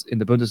defense in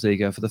the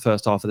Bundesliga for the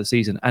first half of the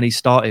season, and he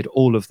started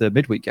all of the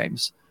midweek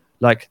games.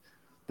 Like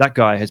that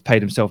guy has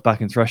paid himself back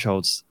in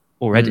thresholds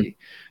already.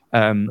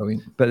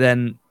 But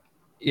then,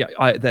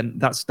 then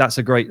that's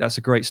a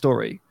great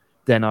story.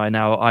 Then I'm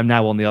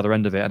now on the other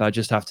end of it, and I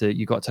just have to.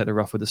 You got to take the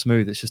rough with the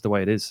smooth. It's just the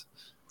way it is.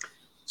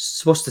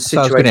 So what's the So situation?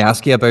 I was going to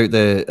ask you about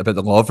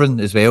the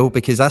Lovren as well,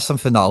 because that's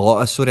something that a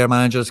lot of Sorare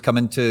managers come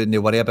into and they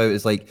worry about.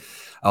 Is like,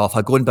 oh, if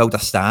I go and build a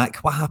stack,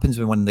 what happens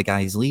when one of the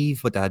guys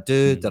leave? What do I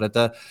do?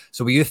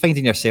 So were you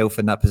finding yourself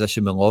in that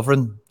position with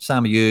Lovren,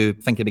 Sam? Are you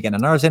thinking of getting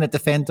another Zenit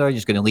defender? You're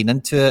just going to lean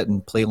into it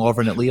and play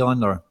Lovren at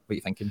Lyon, or what are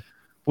you thinking?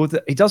 Well,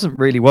 he doesn't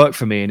really work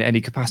for me in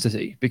any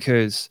capacity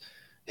because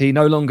he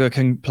no longer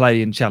can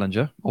play in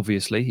Challenger.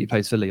 Obviously, he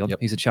plays for Lyon. Yep.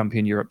 He's a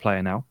champion Europe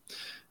player now.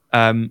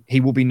 He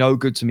will be no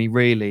good to me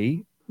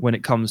really when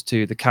it comes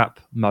to the cap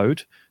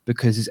mode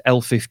because his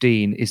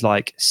L15 is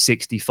like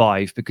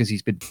 65 because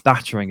he's been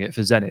battering it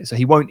for Zenit. So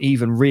he won't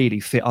even really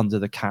fit under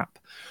the cap.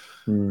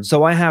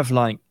 So I have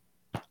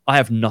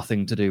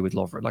nothing to do with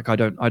Lovren. Like I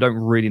don't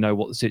really know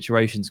what the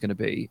situation's going to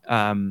be.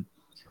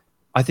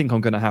 I think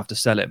I'm going to have to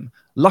sell him.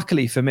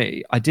 Luckily for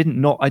me, I did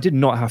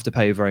not have to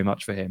pay very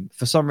much for him.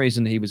 For some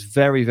reason, he was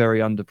very, very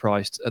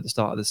underpriced at the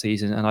start of the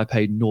season, and I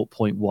paid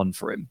 0.1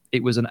 for him.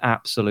 It was an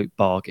absolute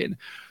bargain.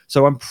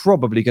 So I'm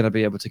probably going to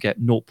be able to get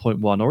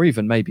 0.1 or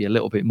even maybe a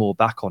little bit more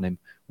back on him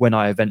when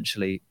I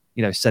eventually,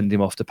 send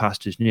him off to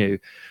pastures new.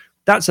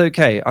 That's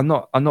okay.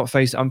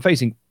 I'm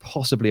facing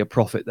possibly a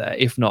profit there.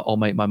 If not, I'll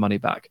make my money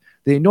back.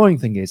 The annoying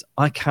thing is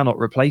I cannot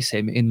replace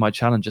him in my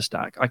challenger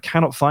stack. I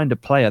cannot find a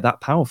player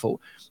that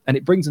powerful. And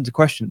it brings into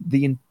question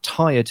the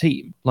entire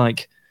team.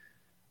 Like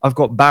I've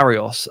got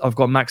Barrios, I've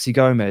got Maxi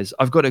Gomez,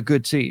 I've got a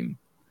good team.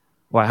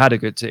 Well, I had a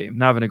good team.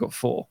 Now I've only got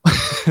 4.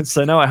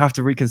 So now I have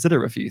to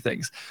reconsider a few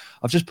things.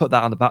 I've just put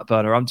that on the back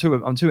burner. I'm too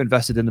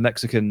invested in the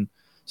Mexican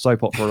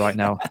soap opera right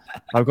now.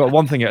 I've got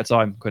one thing at a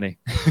time, Quinny.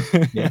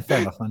 Yeah,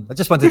 fair enough, man. I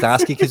just wanted to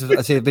ask you because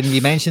when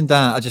you mentioned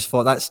that, I just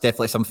thought that's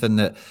definitely something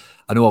that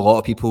I know a lot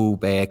of people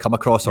come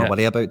across or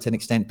worry about to an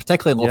extent,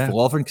 particularly in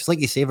Lovren, because like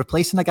you say,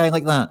 replacing a guy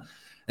like that,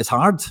 it's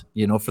hard,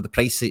 for the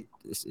price,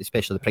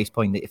 especially the price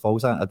point that he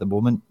falls at the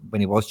moment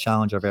when he was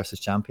challenger versus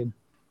champion.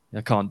 I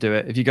can't do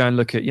it. If you go and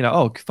look at,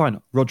 fine,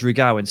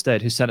 Rodrigo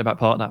instead, who's centre back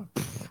partner.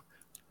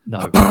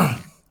 No.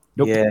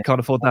 Nope, can't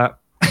afford that.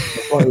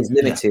 Well, he's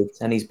limited,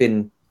 and he's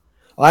been.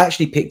 I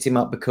actually picked him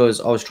up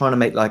because I was trying to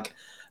make like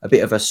a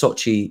bit of a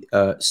Sochi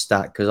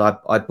stack because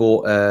I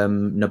bought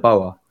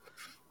Noboa.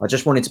 I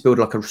just wanted to build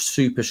like a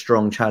super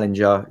strong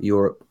challenger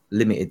Europe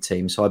limited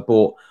team. So I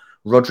bought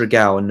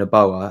Rodrigo and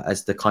Noboa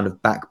as the kind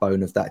of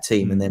backbone of that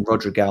team. And then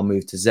Rodrigo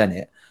moved to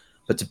Zenit.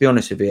 But to be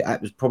honest with you,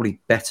 it was probably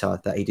better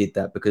that he did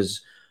that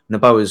because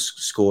Noboa's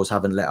scores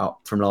haven't let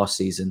up from last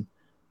season.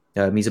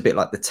 He's a bit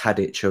like the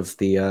Tadic of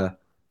the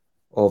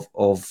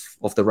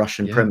of the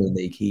Russian Premier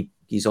League.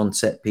 He's on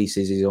set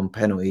pieces, he's on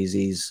penalties,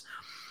 he's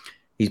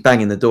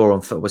banging the door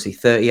on foot. Was he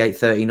 38,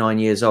 39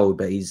 years old?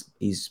 But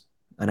he's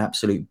an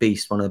absolute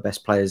beast, one of the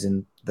best players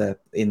in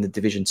the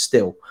division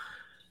still.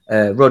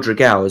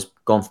 Rodrigo has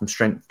gone from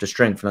strength to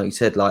strength, like you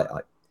said, like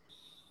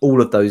all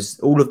of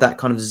that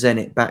kind of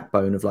Zenit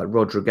backbone of like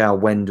Rodrigo,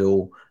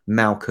 Wendell,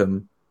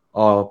 Malcolm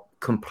are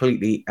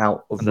completely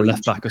out of and the reach.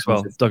 Left back as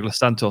well, Douglas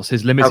Santos.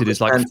 His limited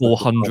is like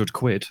 400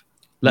 quid,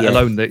 let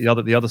alone the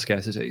other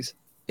scarcities.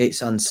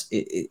 It's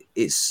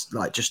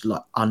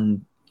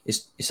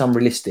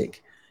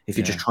unrealistic if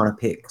you're just trying to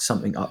pick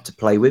something up to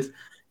play with.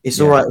 It's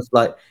all right. It's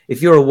like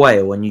if you're a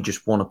whale and you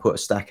just want to put a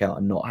stack out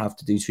and not have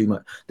to do too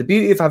much. The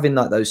beauty of having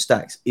like those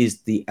stacks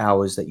is the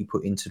hours that you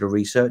put into the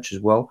research as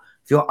well.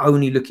 If you're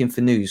only looking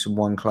for news from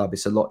one club,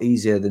 it's a lot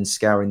easier than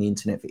scouring the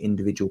internet for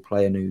individual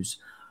player news.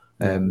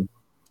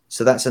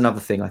 So that's another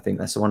thing. I think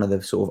that's one of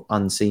the sort of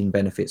unseen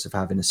benefits of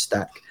having a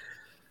stack.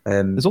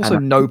 There's also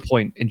no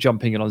point in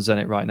jumping in on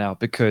Zenit right now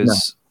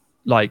because,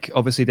 like,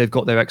 obviously they've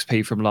got their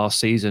XP from last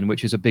season,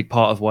 which is a big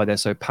part of why they're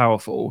so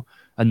powerful.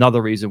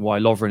 Another reason why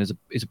Lovren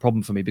is a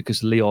problem for me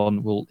because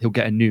he'll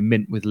get a new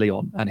mint with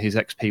Leon and his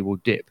XP will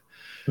dip.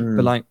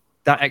 But like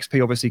that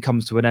XP obviously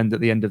comes to an end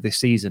at the end of this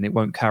season. It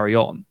won't carry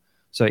on.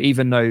 So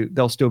even though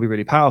they'll still be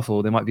really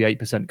powerful, they might be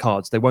 8%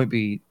 cards. They won't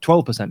be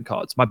 12%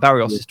 cards. My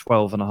Barrios is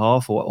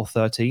 12.5 or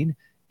 13.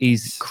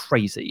 He's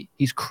crazy.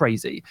 He's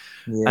crazy.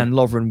 Yeah. And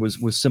Lovren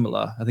was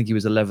similar. I think he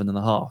was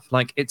 11.5.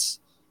 Like it's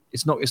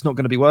not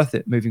going to be worth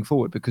it moving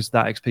forward because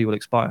that XP will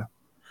expire.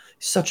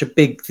 It's such a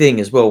big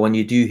thing as well when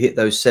you do hit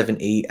those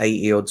 70,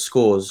 80 odd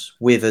scores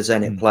with a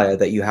Zenit player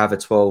that you have a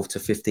 12 to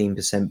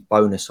 15%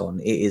 bonus on.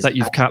 It is that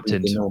you've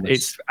captained. Enormous.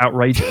 It's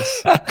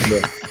outrageous.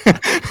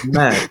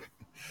 Mad.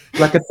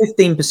 Like a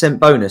 15%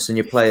 bonus and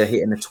your player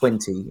hitting a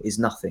 20 is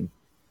nothing.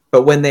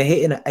 But when they're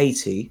hitting at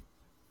 80,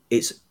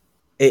 it's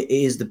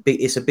a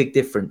big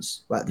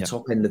difference at the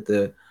top end of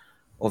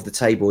the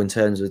table in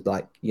terms of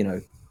like, you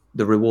know,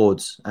 the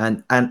rewards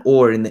and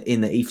or in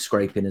the ETH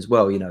scraping as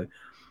well, you know.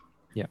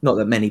 Yeah. Not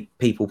that many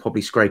people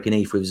probably scraping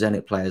ETH with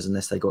Zenit players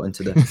unless they got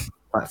into the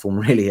platform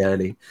really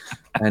early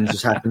and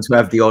just happened to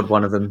have the odd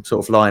one of them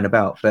sort of lying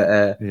about.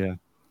 But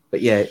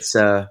it's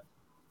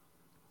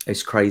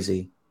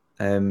crazy.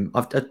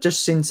 I've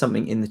just seen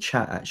something in the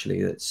chat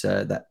actually that's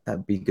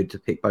that'd be good to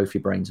pick both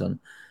your brains on.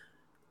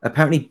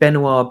 Apparently,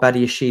 Benoit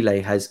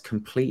Badiashile has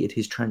completed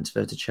his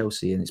transfer to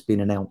Chelsea, and it's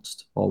been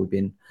announced while we've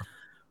been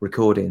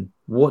recording.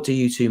 What do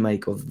you two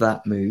make of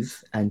that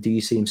move? And do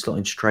you see him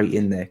slotting straight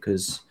in there?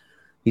 Because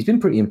he's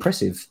been pretty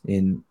impressive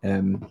in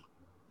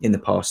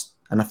the past,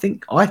 and I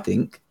think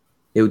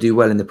he'll do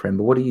well in the Prem.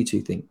 But what do you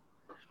two think?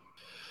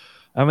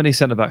 How many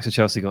centre backs have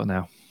Chelsea got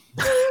now?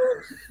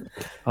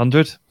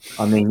 100?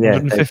 I mean, yeah,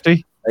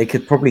 150. They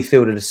could probably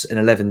field a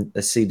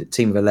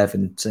team of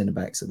 11 centre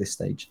backs at this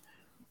stage.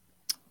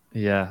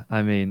 Yeah,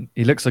 I mean,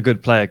 he looks a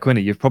good player,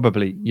 Quinny. You've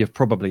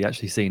probably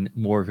actually seen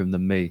more of him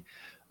than me,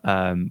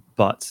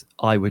 but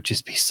I would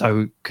just be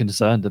so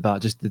concerned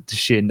about just the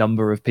sheer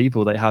number of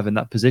people they have in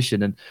that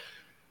position, and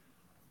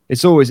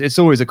it's always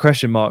a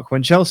question mark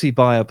when Chelsea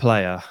buy a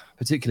player,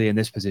 particularly in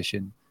this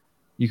position.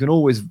 You can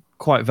always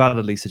quite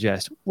validly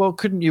suggest, well,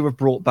 couldn't you have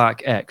brought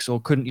back X or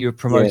couldn't you have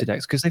promoted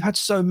X? Because they've had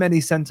so many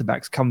centre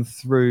backs come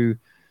through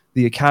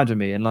the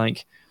academy, and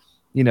like,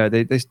 you know,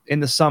 they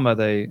in the summer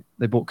they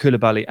bought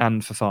Koulibaly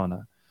and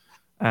Fofana,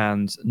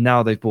 and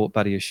now they've bought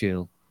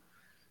Badiashile.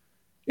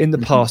 In the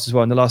past as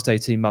well, in the last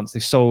 18 months,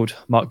 they've sold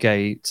Mark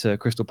Gay to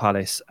Crystal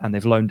Palace and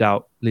they've loaned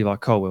out Levi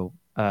Colwill.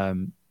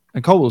 And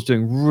Colwill's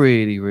doing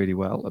really, really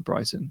well at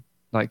Brighton.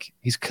 Like,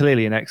 he's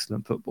clearly an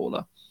excellent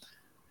footballer.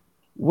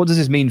 What does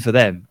this mean for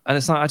them? And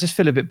it's like, I just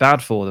feel a bit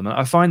bad for them.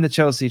 I find the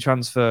Chelsea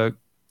transfer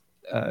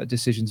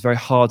decisions very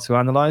hard to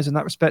analyse in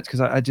that respect because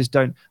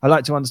I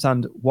like to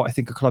understand what I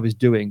think a club is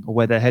doing or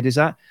where their head is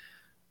at.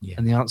 Yeah.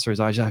 And the answer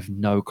is I just have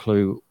no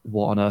clue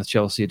what on earth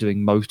Chelsea are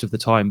doing most of the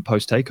time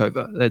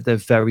post-takeover. They're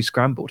very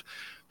scrambled.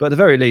 But at the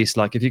very least,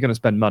 like, if you're going to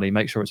spend money,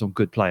 make sure it's on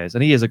good players.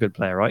 And he is a good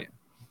player, right?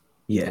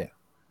 Yeah.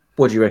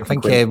 What do you reckon? I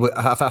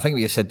think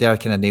what you said there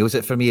kind of nails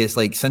it for me. It's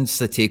like since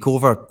the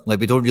takeover, like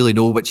we don't really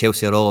know what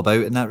Chelsea are all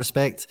about in that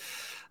respect.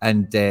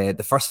 And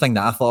the first thing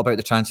that I thought about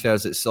the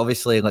transfers, it's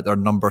obviously like their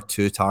number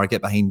 2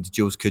 target behind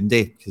Jules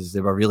Koundé because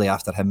they were really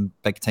after him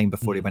big time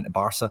before he went to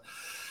Barca.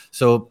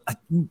 So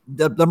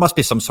there must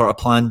be some sort of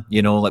plan,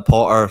 you know, like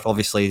Potter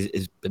obviously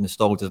has been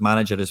installed as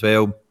manager as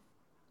well.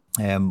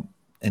 And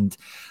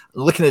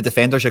looking at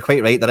defenders, you're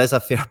quite right. There is a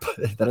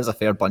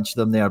fair bunch of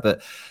them there,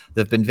 but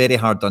they've been very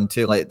hard done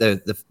to. Like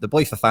the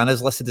boy Fofana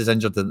is listed as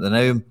injured at the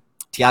now.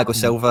 Thiago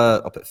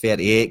Silva up at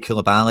 38,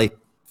 Koulibaly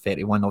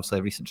 31, obviously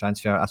a recent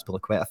transfer.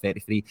 Azpilicueta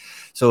 33.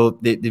 So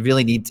they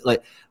really need,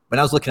 like, when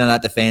I was looking at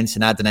that defence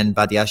and adding in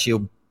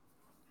Badiashile,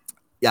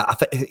 yeah,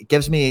 it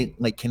gives me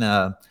like kind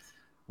of,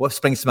 what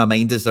springs to my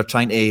mind is they're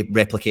trying to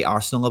replicate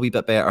Arsenal a wee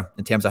bit better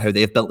in terms of how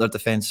they've built their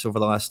defence over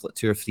the last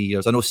 2 or 3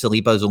 years. I know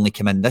Saliba has only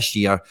come in this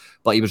year,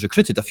 but he was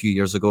recruited a few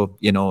years ago,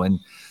 you know, and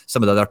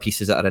some of the other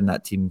pieces that are in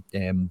that team.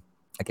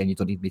 Again, you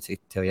don't need me to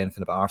tell you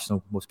anything about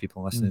Arsenal. Most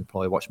people listening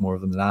probably watch more of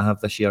them than I have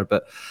this year,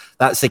 but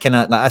that's the kind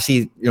of, like, I see,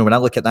 you know, when I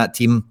look at that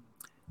team,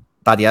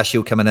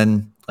 Badiashile coming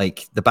in,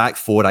 like the back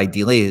 4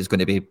 ideally is going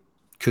to be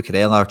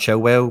Cucurella,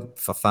 Chilwell,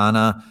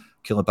 Fofana,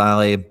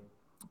 Koulibaly,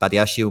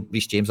 Badiashile,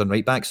 Reece James on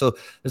right back. So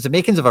there's the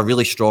makings of a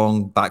really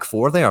strong back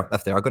 4 there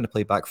if they are going to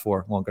play back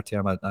 4 longer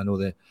term. I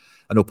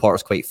know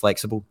Potter's quite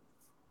flexible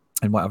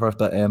and whatever,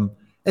 but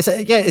it's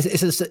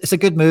a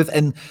good move.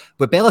 And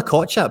with Bella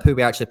Kotchap, who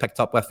we actually picked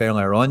up with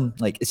earlier on,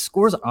 like his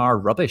scores are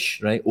rubbish,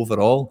 right,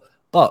 overall.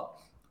 But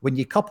when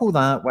you couple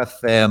that with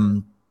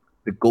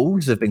the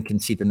goals they've been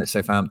conceding at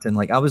Southampton,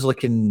 like I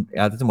didn't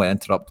want to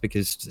interrupt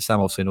because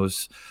Sam also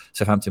knows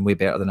Southampton way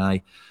better than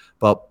I.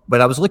 But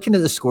when I was looking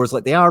at the scores,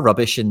 like they are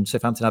rubbish and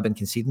Southampton have been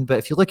conceding. But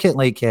if you look at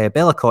like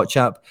Bella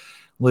Kotchap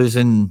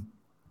losing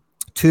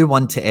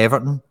 2-1 to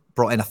Everton,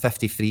 brought in a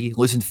 53,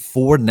 losing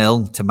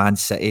 4-0 to Man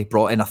City,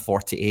 brought in a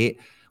 48,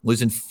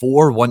 Losing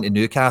 4-1 to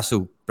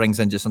Newcastle brings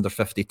in just under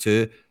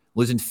 52.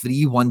 Losing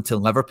 3-1 to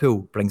Liverpool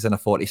brings in a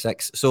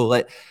 46. So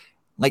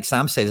like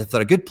Sam says, if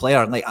they're a good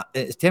player, like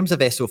in terms of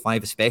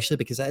SO5 especially,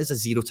 because it is a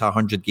 0 to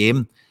 100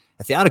 game,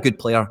 if they are a good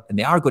player and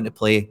they are going to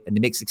play and they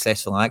make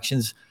successful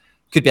actions,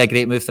 could be a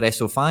great move for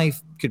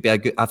SO5. Could be a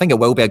good. I think it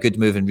will be a good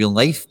move in real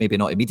life. Maybe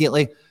not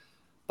immediately,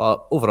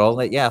 but overall,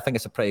 I think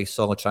it's a pretty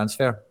solid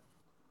transfer.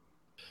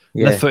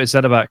 Yeah. Left-footed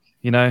centre back,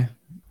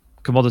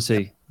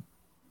 commodity.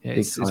 Yeah,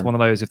 it's one of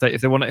those. If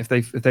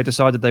they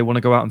decided they want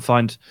to go out and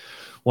find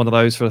one of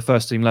those for the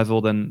first team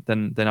level, then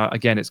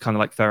again, it's kind of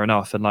like fair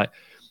enough. And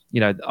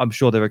I'm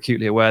sure they're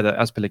acutely aware that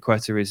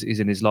Azpilicueta is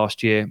in his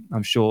last year.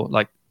 I'm sure,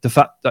 like the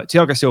fact that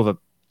Thiago Silva,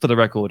 for the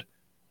record,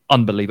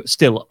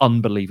 still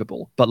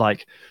unbelievable.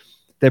 But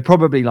they're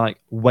probably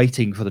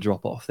waiting for the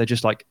drop off. They're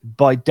just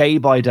by day,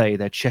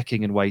 they're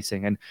checking and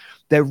waiting. And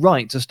they're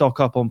right to stock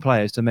up on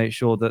players to make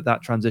sure that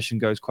transition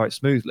goes quite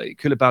smoothly.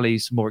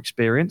 Koulibaly's more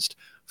experienced,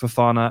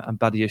 Fofana and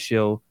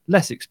Badiashile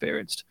less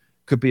experienced.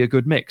 Could be a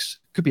good mix.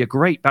 Could be a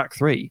great back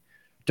three.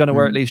 Don't know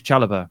where it leaves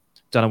Chalobah.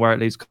 Don't know where it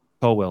leaves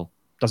Colwill.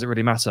 Does it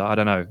really matter? I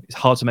don't know. It's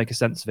hard to make a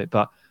sense of it.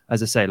 But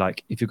as I say,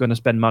 if you're going to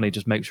spend money,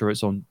 just make sure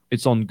it's on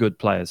good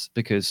players,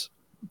 because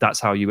that's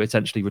how you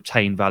essentially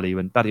retain value.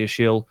 And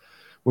Badiashile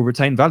will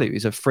retain value.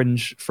 He's a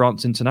fringe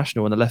France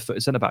international and a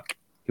left-footed centre-back.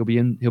 He'll be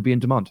in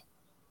demand.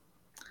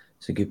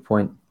 It's a good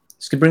point.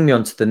 It's going to bring me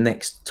on to the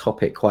next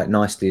topic quite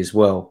nicely as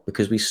well,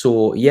 because we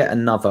saw yet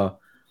another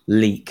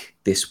leak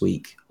this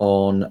week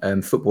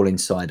on Football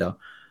Insider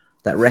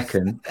that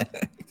reckon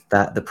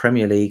that the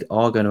Premier League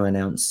are going to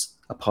announce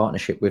a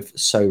partnership with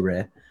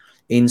SoRare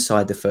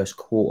inside the first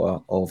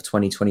quarter of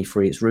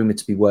 2023. It's rumoured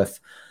to be worth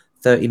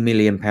 £30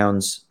 million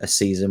a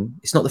season.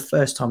 It's not the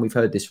first time we've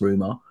heard this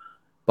rumour,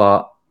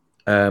 but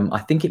I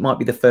think it might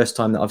be the first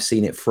time that I've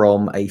seen it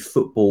from a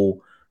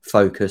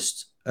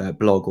football-focused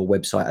blog or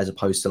website as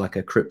opposed to a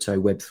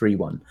crypto Web3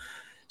 one.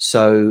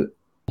 So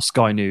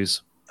Sky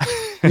News.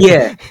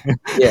 Yeah.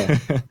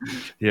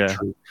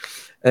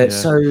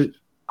 So,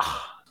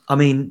 I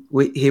mean,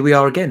 here we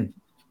are again.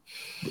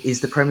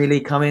 Is the Premier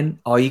League coming?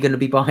 Are you going to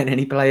be buying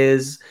any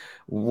players?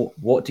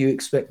 What do you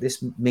expect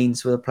this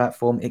means for the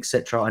platform,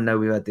 etc.? I know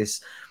we've had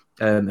this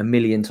a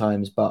million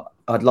times, but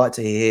I'd like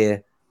to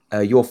hear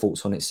your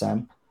thoughts on it,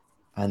 Sam.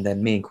 And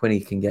then me and Quinny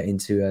can get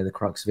into the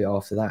crux of it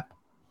after that.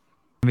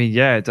 I mean,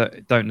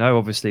 don't know.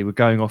 Obviously, we're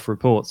going off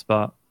reports,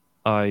 but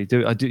I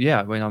do.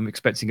 Yeah, I mean, I'm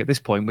expecting at this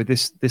point, with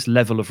this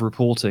level of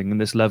reporting and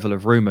this level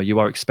of rumor, you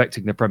are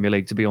expecting the Premier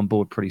League to be on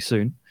board pretty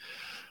soon.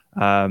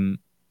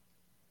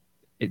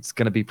 It's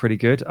going to be pretty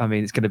good. I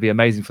mean, it's going to be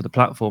amazing for the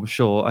platform.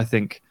 Sure, I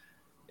think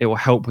it will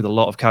help with a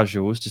lot of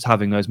casuals, just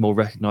having those more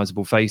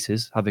recognisable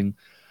faces, having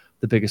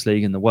the biggest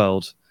league in the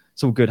world.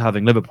 It's all good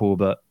having Liverpool,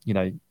 but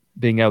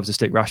being able to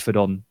stick Rashford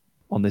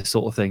on this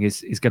sort of thing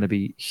is going to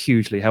be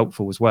hugely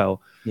helpful as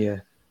well. Yeah.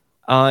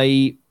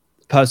 I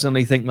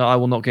personally think that I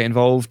will not get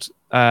involved,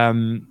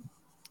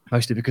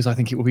 mostly because I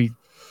think it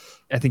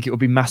will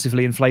be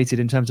massively inflated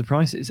in terms of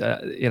prices.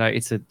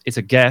 It's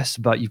a guess,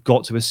 but you've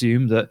got to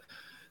assume that,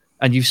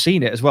 and you've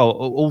seen it as well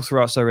all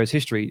throughout SoRare's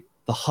history,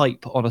 the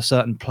hype on a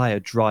certain player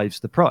drives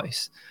the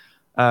price.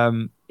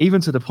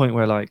 Even to the point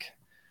where like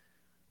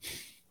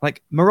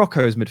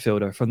Morocco's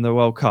midfielder from the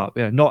World Cup,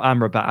 not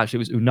Amrabat, actually, it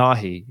was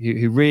Unahi,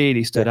 who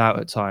really stood out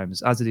at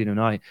times, Azzedine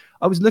Unahi.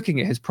 I was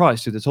looking at his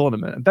price through the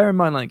tournament, and bear in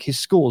mind, his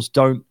scores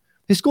are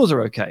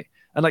okay.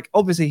 And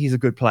obviously he's a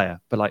good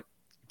player, but he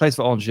plays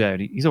for Angers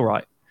and he's all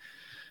right.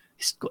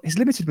 His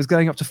limited was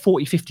going up to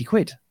 40, 50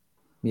 quid.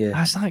 Yeah.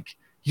 I was like,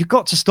 you've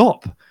got to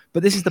stop.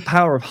 But this is the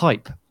power of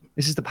hype.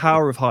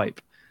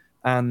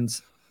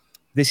 And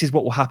this is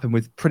what will happen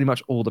with pretty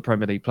much all the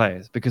Premier League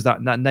players, because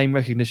that name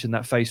recognition,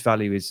 that face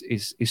value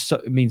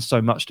means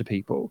so much to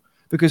people.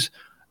 Because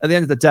at the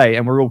end of the day,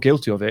 and we're all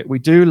guilty of it, we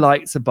do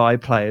like to buy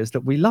players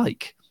that we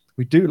like.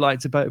 We do like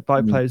to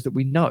buy players that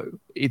we know.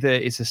 Either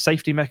it's a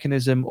safety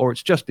mechanism or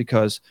it's just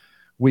because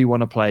we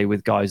want to play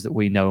with guys that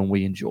we know and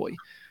we enjoy.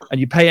 And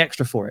you pay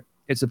extra for it.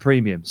 It's a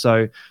premium.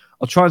 So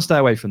I'll try and stay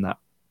away from that.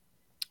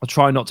 I'll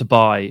try not to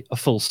buy a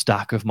full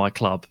stack of my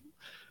club.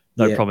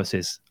 No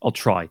promises. I'll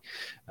try.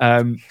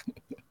 I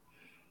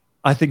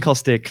think I'll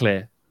steer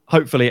clear.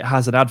 Hopefully it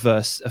has an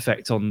adverse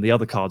effect on the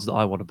other cards that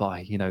I want to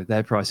buy.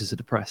 Their prices are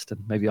depressed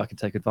and maybe I can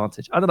take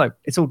advantage. I don't know.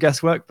 It's all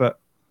guesswork, but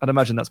I'd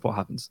imagine that's what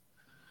happens.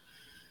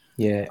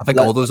 Yeah. I think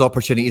all those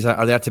opportunities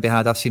are there to be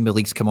had. I've seen the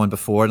leagues come on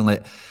before,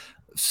 and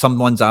some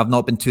ones I've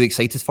not been too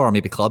excited for,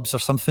 maybe clubs or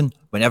something.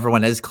 When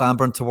everyone is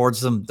clambering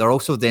towards them, they're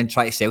also then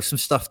trying to sell some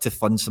stuff to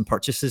fund some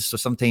purchases. So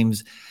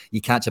sometimes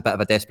you catch a bit of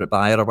a desperate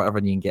buyer or whatever,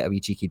 and you can get a wee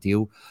cheeky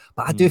deal.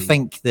 But I do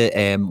think that,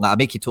 I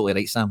make you totally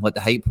right, Sam.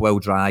 The hype will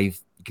drive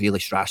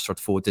Grealish, Rashford,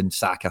 Foden,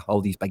 Saka,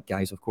 all these big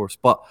guys, of course.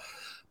 But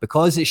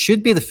because it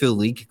should be the full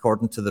league,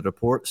 according to the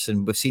reports,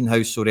 and we've seen how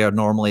SoRare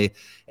normally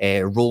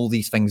roll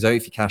these things out.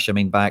 If you cast your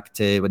mind back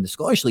to when the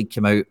Scottish League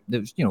came out,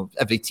 there was,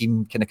 every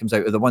team kind of comes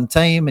out at the one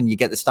time, and you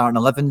get the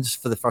starting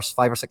 11s for the first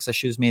 5 or 6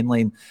 issues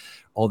mainly, and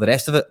all the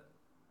rest of it.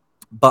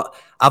 But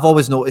I've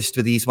always noticed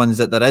with these ones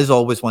that there is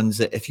always ones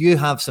that if you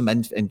have some,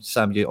 and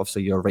Sam,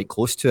 obviously you're right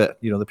close to it,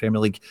 the Premier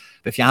League,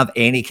 but if you have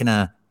any kind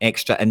of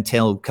extra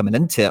intel coming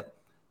into it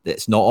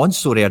that's not on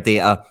so rare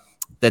data,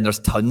 then there's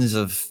tons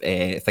of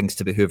things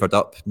to be hoovered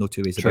up, no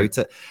two ways about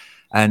it.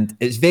 And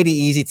it's very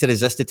easy to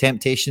resist the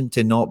temptation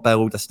to not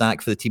build a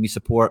stack for the team you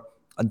support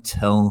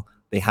until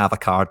they have a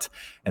card,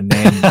 and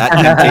then that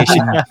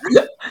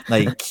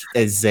temptation,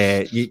 is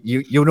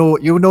you'll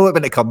know it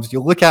when it comes.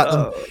 You'll look at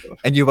them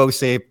and you will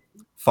say,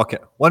 "Fuck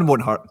it, one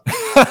won't hurt."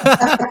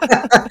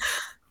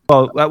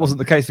 Well, that wasn't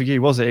the case for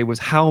you, was it? It was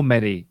how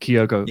many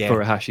Kyogo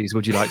Furuhashis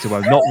would you like to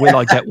own? Not will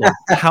I get one?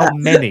 How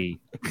many?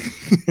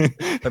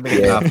 How many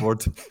can I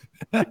afford?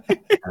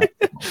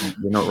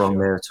 You're not wrong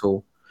there at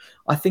all.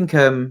 I think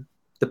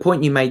the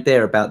point you made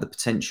there about the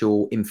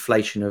potential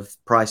inflation of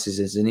prices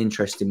is an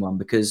interesting one,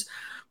 because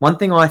one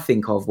thing I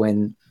think of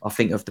when I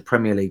think of the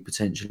Premier League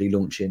potentially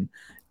launching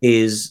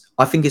is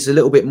I think it's a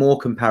little bit more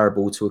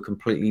comparable to a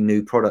completely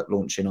new product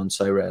launching on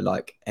So Rare,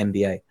 like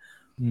NBA.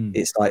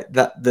 It's like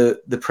that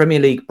the Premier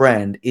League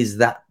brand is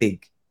that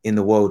big in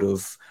the world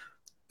of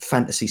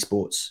fantasy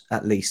sports,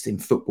 at least in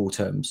football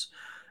terms.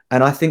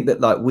 And I think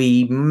that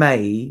we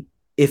may,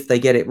 if they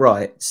get it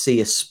right,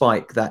 see a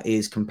spike that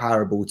is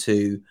comparable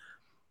to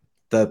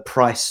the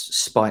price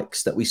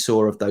spikes that we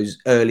saw of those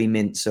early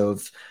mints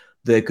of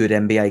the good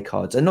NBA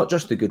cards, and not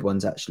just the good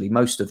ones, actually,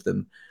 most of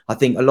them. I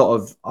think a lot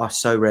of our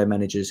So Rare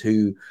managers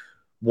who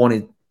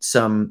wanted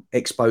some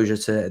exposure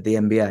to the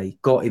NBA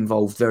got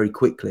involved very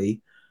quickly,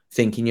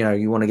 thinking,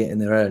 you want to get in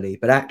there early.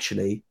 But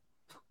actually,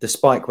 the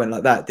spike went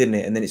like that, didn't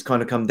it? And then it's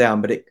kind of come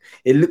down. But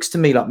it looks to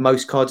me like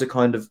most cards are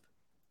kind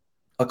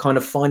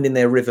of finding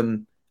their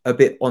rhythm a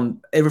bit on.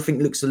 Everything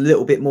looks a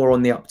little bit more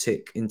on the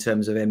uptick in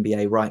terms of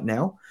NBA right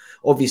now.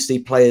 Obviously,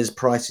 players'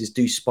 prices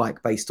do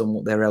spike based on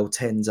what their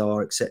L10s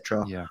are,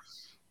 etc. Yeah.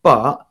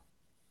 But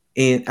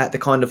at the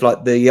kind of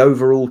the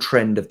overall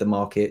trend of the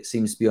market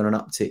seems to be on an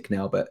uptick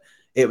now. But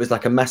it was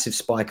like a massive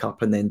spike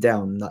up and then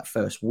down that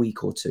first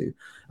week or two.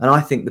 And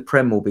I think the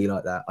Prem will be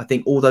like that. I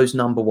think all those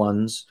number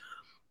ones,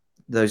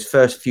 those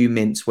first few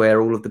mints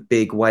where all of the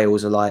big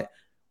whales are like,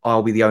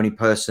 I'll be the only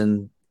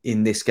person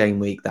in this game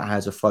week that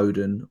has a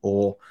Foden,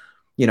 or,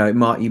 you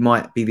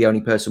might be the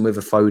only person with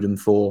a Foden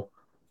for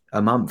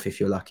a month if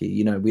you're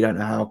lucky. We don't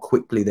know how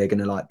quickly they're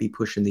going to be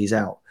pushing these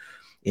out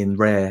in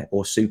rare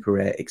or super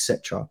rare,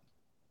 etc.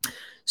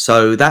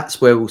 So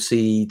that's where we'll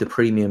see the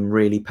premium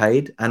really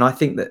paid. And I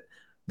think that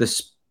the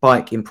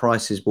spike in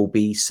prices will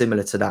be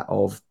similar to that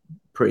of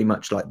pretty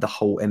much the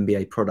whole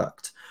NBA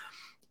product,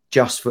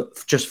 just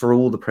for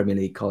all the Premier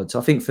League cards.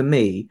 I think for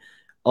me,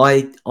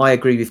 I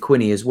agree with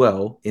Quinny as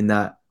well in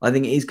that I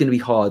think it is going to be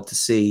hard to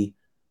see,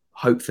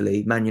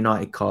 hopefully, Man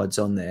United cards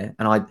on there,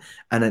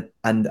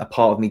 and a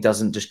part of me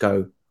doesn't just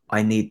go,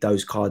 I need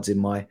those cards in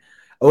my,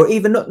 or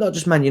even not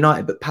just Man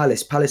United, but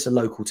Palace. Palace are a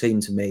local team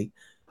to me,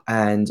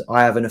 and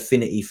I have an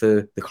affinity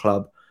for the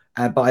club.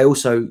 But I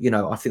also,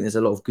 I think there's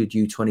a lot of good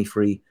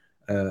U23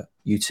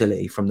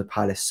 utility from the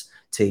Palace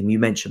team. You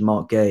mentioned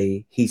Mark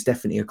Gay. He's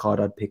definitely a card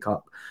I'd pick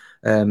up.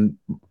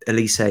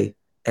 Elise,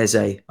 Eze.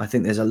 I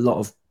think there's a lot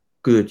of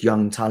good,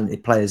 young,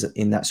 talented players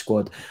in that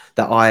squad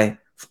that I,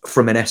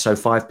 from an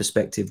SO5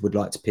 perspective, would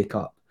like to pick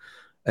up.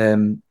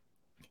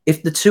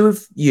 If the two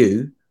of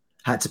you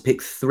had to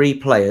pick 3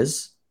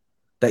 players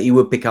that you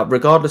would pick up,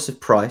 regardless of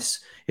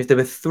price, if there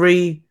were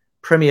 3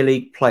 Premier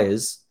League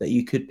players that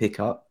you could pick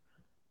up,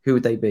 who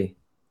would they be?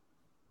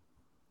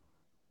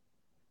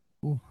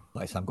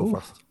 Let Sam go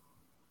first.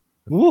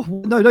 Ooh,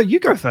 no, you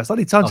go first. I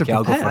need time to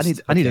prepare.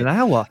 I need an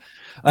hour.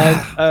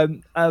 I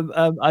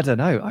don't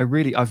know.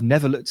 I've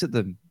never looked at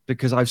them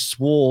because I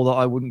swore that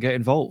I wouldn't get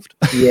involved.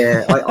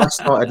 Yeah, I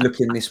started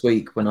looking this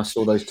week when I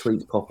saw those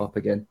tweets pop up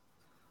again.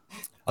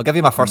 I'll give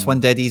you my first one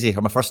dead easy,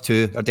 or my first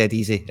 2 are dead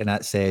easy, and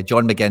that's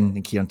John McGinn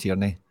and Kieran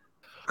Tierney.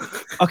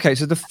 Okay,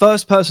 so the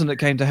first person that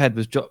came to head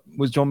was John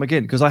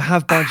McGinn, because I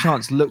have by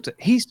chance looked at,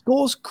 he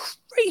scores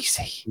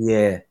crazy.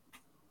 Yeah.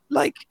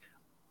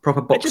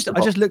 Proper box.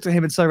 I just looked at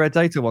him in So Rare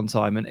Data one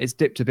time, and it's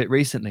dipped a bit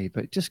recently,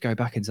 but just go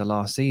back into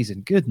last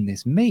season.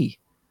 Goodness me.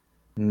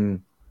 Yeah,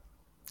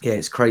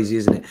 it's crazy,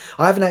 isn't it?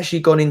 I haven't actually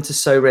gone into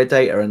So Rare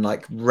Data and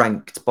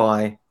ranked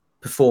by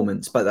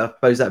performance, but I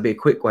suppose that'd be a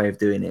quick way of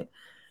doing it.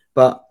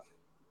 But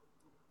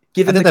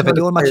I did a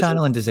video on my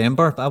channel in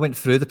December. I went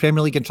through the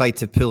Premier League and tried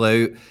to pull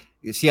out.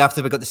 See,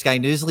 after we got the Sky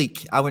News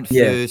leak, I went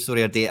through So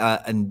Rare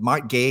Data, and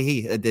Mark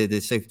Gahey, the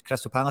South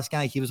Crystal Palace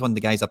guy, he was one of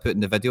the guys I put in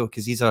the video,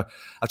 because I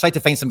tried to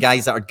find some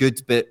guys that are good,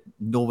 but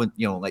no one,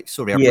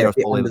 So Rare players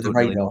probably don't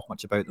really know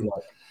much about them.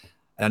 Yeah.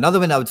 And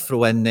another one I would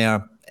throw in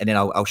there, and then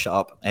I'll shut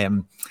up,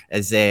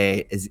 is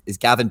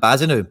Gavin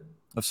Bazinu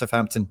of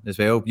Southampton as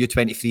well.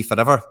 U23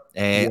 forever,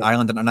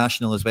 Ireland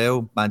international as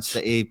well, Man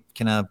City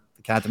kind of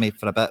academy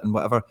for a bit and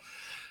whatever.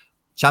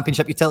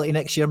 Championship utility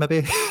next year,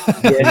 maybe.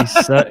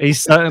 Yeah,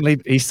 he's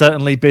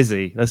certainly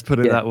busy. Let's put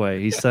it that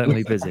way. He's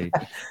certainly busy.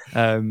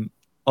 On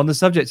the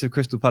subject of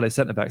Crystal Palace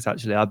centre backs,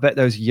 actually, I bet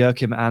those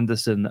Joachim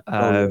Andersen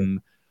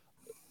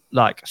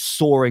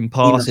soaring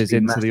passes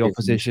into the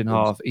opposition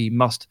half.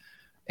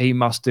 he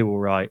must do all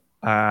right.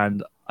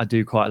 And I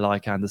do quite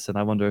like Anderson.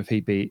 I wonder if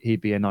he'd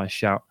be a nice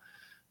shout.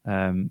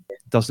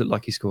 Does look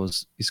like he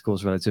scores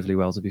relatively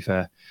well, to be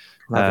fair.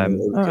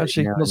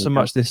 Actually, not so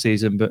much this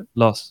season, but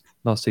last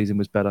season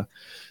was better.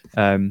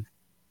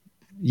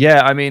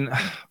 Yeah, I mean,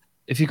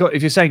 if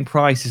you're saying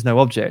price is no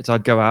object,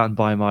 I'd go out and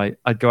buy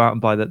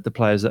the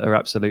players that are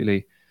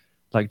absolutely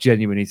like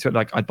genuinely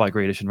like I'd buy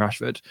Grealish and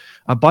Rashford.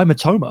 I'd buy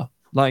Matoma.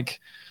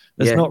 Like,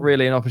 there's not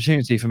really an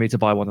opportunity for me to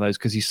buy one of those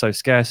because he's so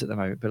scarce at the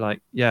moment. But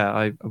like, yeah,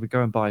 I would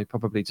go and buy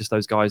probably just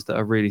those guys that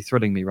are really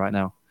thrilling me right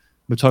now.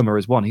 Matoma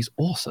is one. He's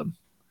awesome.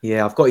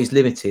 Yeah, I've got his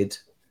limited.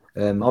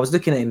 I was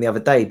looking at him the other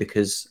day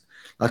because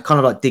I kind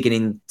of like digging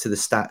into the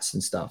stats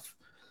and stuff.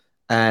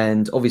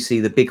 And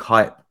obviously the big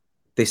hype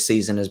this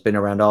season has been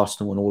around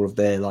Arsenal and all of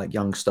their like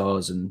young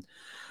stars, and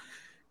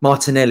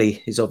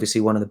Martinelli is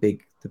obviously one of the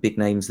big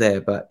names there.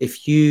 But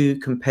if you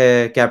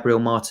compare Gabriel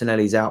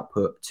Martinelli's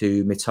output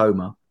to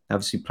Mitoma,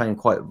 obviously playing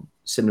quite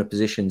similar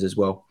positions as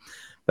well,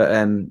 but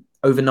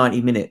over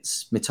 90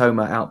 minutes,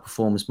 Mitoma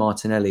outperforms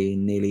Martinelli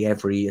in nearly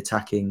every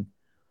attacking,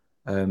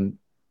 nearly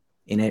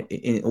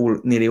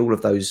all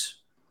of those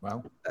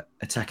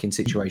attacking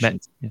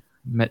situations.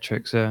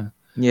 Metrics,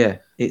 yeah,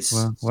 it's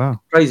wow.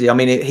 crazy. I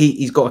mean,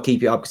 he's got to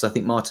keep it up because I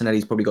think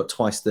Martinelli's probably got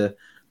twice the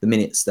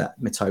minutes that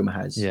Mitoma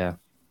has. Yeah,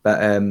 but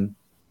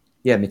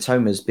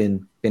Mitoma's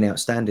been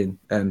outstanding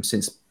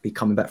since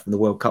coming back from the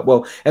World Cup.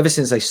 Well, ever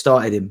since they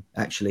started him,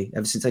 actually,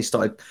 was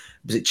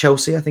it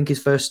Chelsea? I think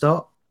his first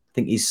start. I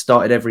think he's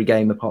started every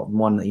game apart from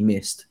one that he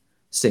missed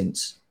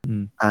since.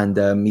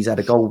 And he's had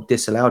a goal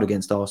disallowed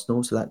against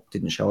Arsenal, so that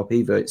didn't show up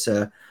either. It's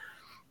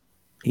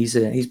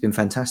he's been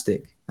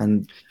fantastic,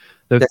 and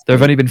there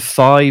have only been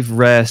 5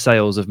 rare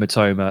sales of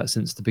Mitoma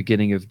since the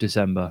beginning of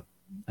December.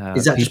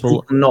 Is that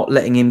people not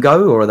letting him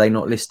go, or are they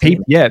not listing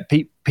him?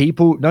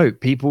 People.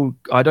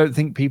 I don't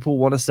think people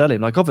want to sell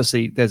him. Like,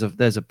 obviously, there's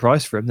a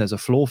price for him, there's a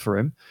floor for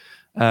him,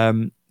 but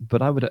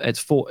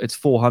it's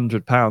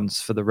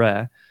 £400 for the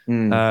rare,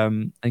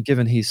 and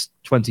given he's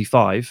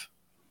 25,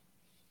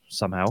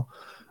 somehow.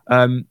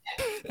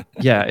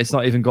 It's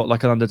not even got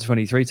like an under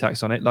 23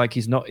 tax on it. Like,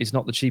 he's not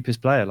the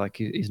cheapest player. Like,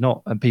 he's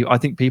not. And I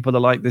think people are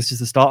like, this is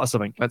the start of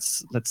something.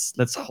 Let's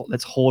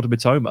hoard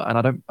Mitoma,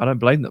 and I don't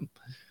blame them.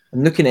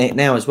 I'm looking at it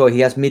now as well.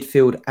 He has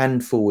midfield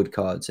and forward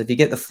cards. So if you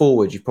get the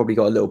forward, you've probably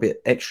got a little bit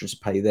extra to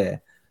pay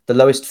there. The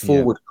lowest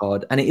forward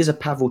card, and it is a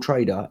Pavel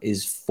trader,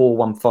 is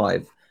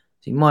 415. So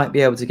you might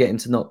be able to get him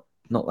to knock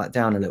that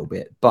down a little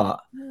bit.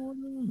 But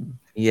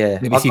yeah,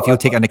 maybe see if he'll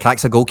take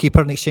Anikax a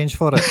goalkeeper in exchange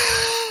for it.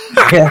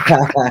 Give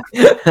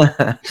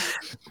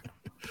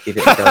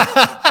it a go.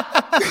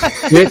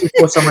 Do it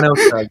before someone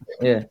else does.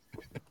 Yeah,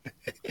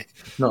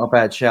 not a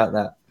bad shout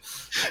that.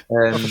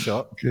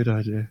 Good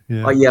idea.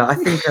 I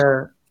think.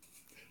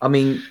 I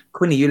mean,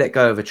 Quinny, you let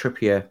go of a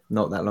Trippier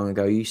not that long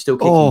ago. You still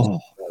kicking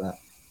yourself about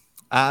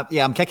that?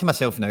 Yeah, I'm kicking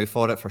myself now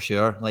for it for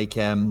sure. Like,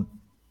 it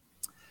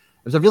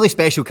was a really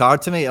special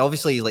card to me.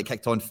 Obviously, like,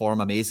 kicked on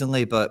form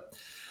amazingly, but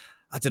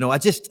I don't know. I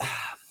just,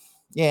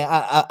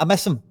 I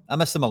miss him. I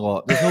miss him a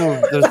lot.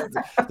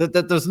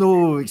 There's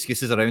no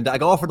excuses around it. I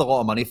got offered a lot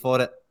of money for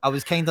it. I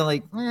was kind of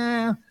like,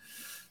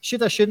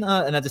 should I, shouldn't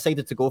I? And I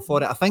decided to go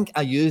for it. I think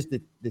I used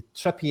the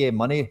Trippier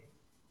money.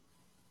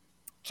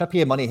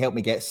 Trippier money helped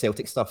me get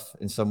Celtic stuff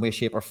in some way,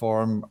 shape or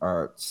form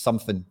or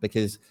something,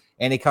 because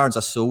any cards I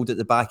sold at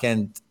the back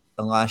end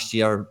of last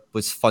year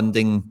was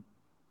funding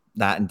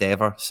that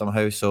endeavour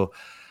somehow. So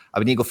I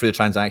would need to go through the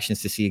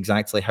transactions to see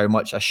exactly how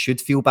much I should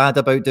feel bad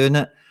about doing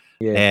it.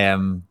 Yeah.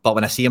 But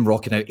when I see him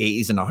rocking out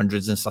 80s and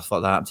 100s and stuff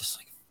like that, I'm just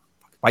like,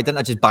 why didn't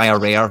I just buy a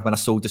rare when I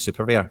sold the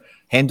super rare?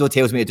 Hendo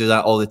tells me to do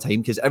that all the time,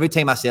 because every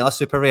time I sell a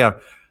super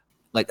rare,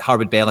 like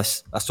Harwood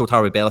Bellis, I sold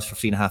Harwood Bellis for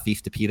 3.5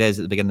 ETH to Pires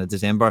at the beginning of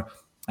December.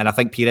 And I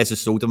think Pires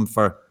has sold him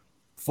for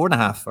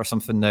 4.5 or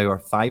something now, or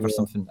 5 or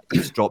something.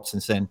 He's dropped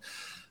since then.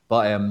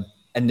 But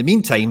in the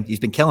meantime, he's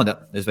been killing it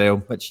as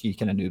well, which you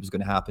kind of knew was going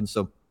to happen.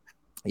 So,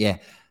 yeah,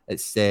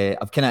 it's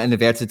I've kind of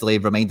inadvertently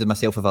reminded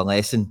myself of a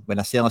lesson. When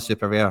I sell a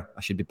super rare, I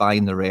should be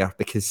buying the rare,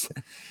 because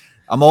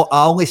I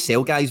only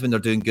sell guys when they're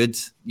doing good,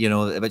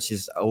 which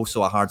is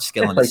also a hard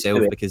skill in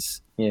itself.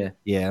 Because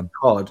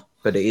hard,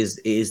 but it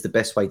is the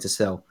best way to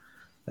sell.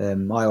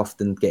 I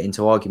often get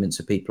into arguments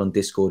with people on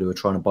Discord who are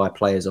trying to buy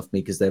players off me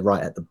because they're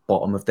right at the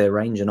bottom of their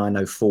range, and I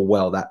know full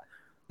well that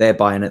they're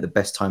buying at the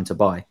best time to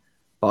buy.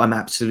 But I'm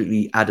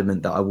absolutely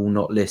adamant that I will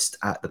not list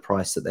at the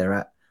price that they're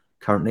at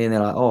currently. And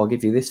they're like, "Oh, I'll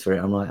give you this for it."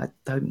 I'm like,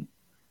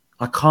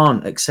 I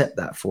can't accept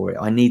that for it.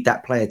 I need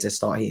that player to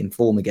start hitting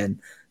form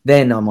again.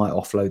 Then I might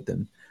offload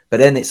them. But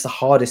then it's the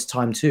hardest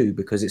time too,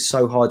 because it's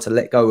so hard to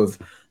let go of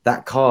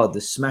that card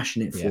that's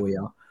smashing it for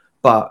you.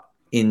 But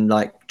in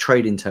like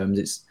trading terms,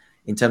 it's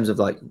in terms of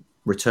like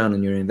return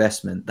on your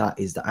investment, that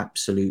is the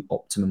absolute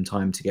optimum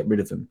time to get rid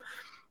of them.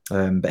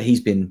 But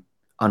he's been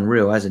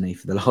unreal, hasn't he,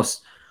 for the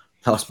last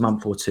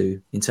month or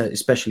two,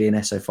 especially in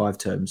SO5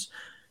 terms.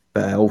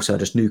 But also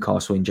just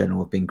Newcastle in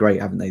general have been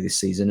great, haven't they, this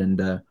season? And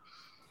I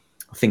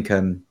think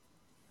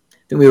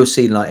we all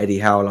seen like Eddie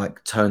Howe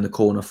like turn the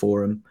corner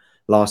for him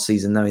last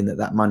season, knowing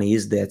that money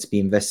is there to be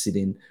invested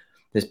in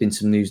there's been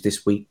some news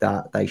this week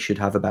that they should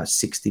have about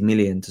 60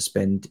 million to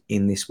spend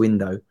in this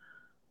window,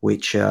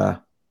 which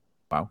wow,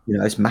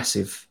 is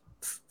massive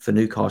for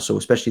Newcastle,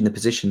 especially in the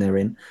position they're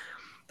in.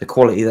 The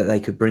quality that they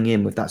could bring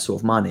in with that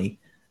sort of money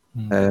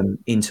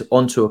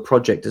onto a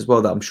project as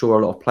well that I'm sure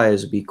a lot of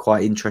players would be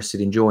quite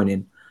interested in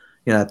joining.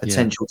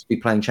 Potential to be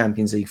playing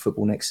Champions League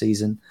football next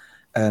season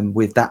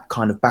with that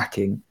kind of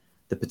backing.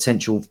 The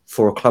potential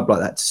for a club like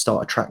that to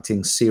start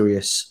attracting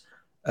serious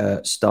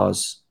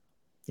stars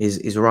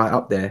is right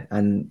up there.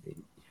 And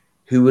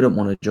who wouldn't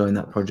want to join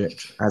that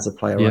project as a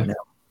player right now?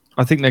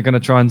 I think they're going to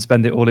try and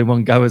spend it all in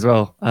one go as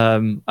well.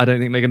 I don't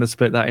think they're going to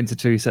split that into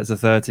 2 sets of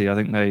 30. I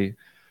think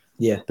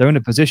they're in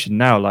a position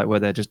now like where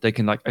they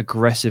can like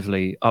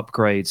aggressively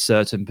upgrade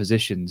certain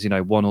positions,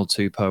 1 or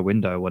 2 per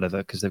window or whatever,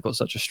 because they've got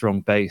such a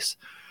strong base.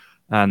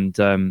 And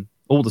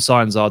all the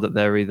signs are that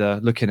they're either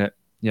looking at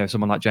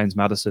someone like James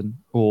Maddison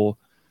or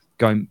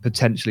going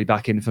potentially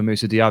back in for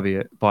Moussa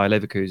Diaby by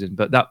Leverkusen.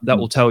 But that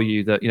will tell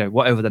you that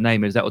whatever the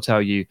name is, that will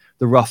tell you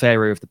the rough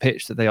area of the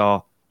pitch that they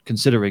are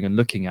considering and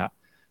looking at.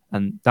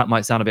 And that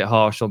might sound a bit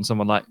harsh on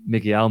someone like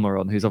Miguel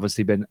Almiron, who's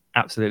obviously been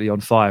absolutely on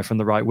fire from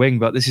the right wing,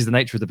 but this is the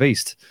nature of the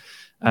beast.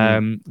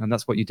 And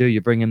that's what you do. You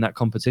bring in that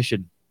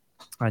competition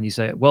and you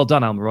say, well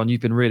done, Almiron,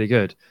 you've been really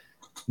good.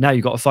 Now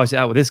you've got to fight it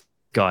out with this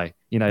guy,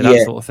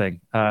 that sort of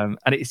thing. And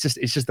it's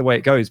just the way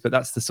it goes, but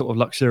that's the sort of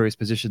luxurious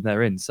position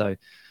they're in. So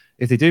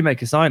if they do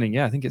make a signing,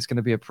 I think it's going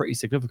to be a pretty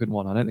significant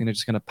one. I don't think they're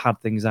just going to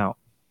pad things out.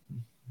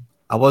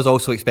 I was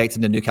also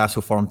expecting the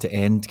Newcastle form to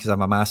end because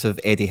I'm a massive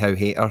Eddie Howe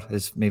hater,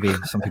 as maybe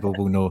some people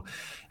will know.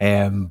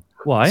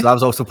 Why? So that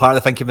was also part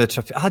of the thinking of the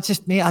trip.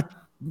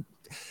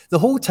 The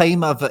whole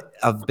time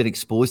I've been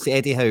exposed to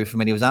Eddie Howe from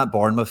when he was at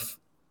Bournemouth,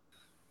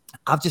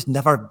 I've just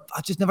never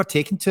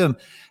taken to him.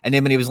 And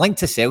then when he was linked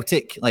to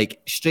Celtic,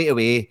 like straight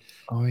away,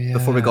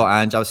 before we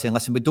got Ange, I was saying,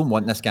 listen, we don't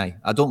want this guy.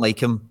 I don't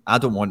like him. I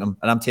don't want him.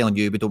 And I'm telling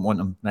you, we don't want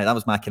him. Like, that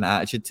was my kind of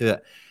attitude to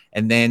it.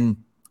 And then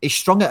he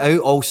strung it out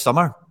all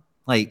summer,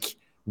 like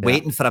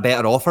waiting for a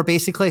better offer,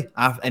 basically.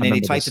 And then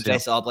he tried to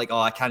dress it up like,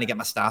 I can't get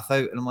my staff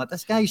out. And I'm like,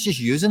 this guy's just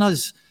using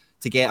us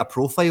to get a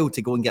profile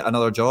to go and get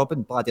another job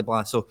and blah, blah,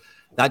 blah. So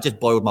that just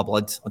boiled my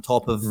blood on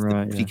top of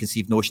the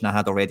preconceived notion I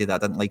had already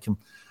that I didn't like him.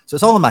 So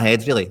it's all in my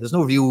head, really. There's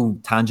no real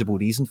tangible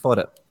reason for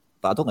it,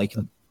 but I don't like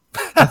him.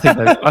 I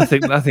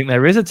think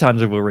there is a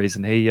tangible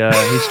reason. He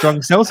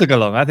strung Celtic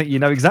along. I think you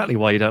know exactly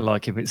why you don't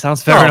like him. It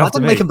sounds fair enough to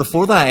me. I didn't like him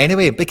before that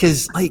anyway,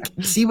 because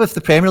see with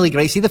the Premier League,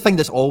 right? See the thing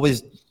that's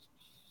always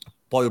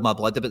boiled my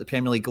blood about the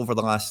Premier League over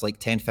the last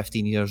 10,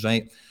 15 years,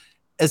 right?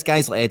 Is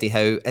guys like Eddie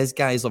Howe, is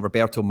guys like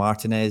Roberto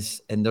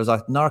Martinez, and there's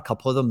another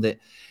couple of them that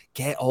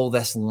get all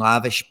this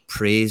lavish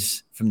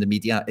praise from the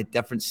media at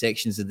different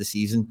sections of the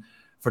season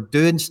for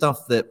doing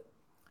stuff that,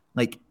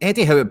 like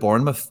Eddie Howe at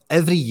Bournemouth,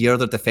 every year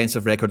their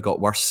defensive record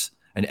got worse,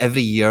 and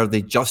every year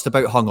they just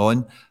about hung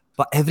on,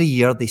 but every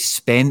year they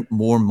spent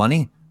more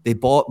money. They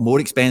bought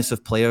more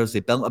expensive players, they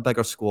built a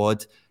bigger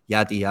squad,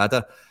 yada,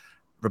 yada.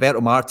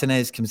 Roberto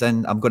Martinez comes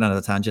in. I'm going on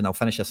a tangent. I'll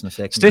finish this in a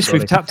second. Stish,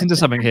 we've tapped into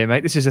something here,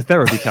 mate. This is a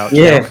therapy couch.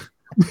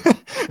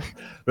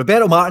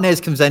 Roberto Martinez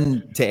comes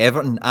in to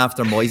Everton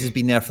after Moyes has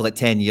been there for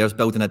 10 years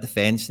building a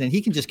defence, and then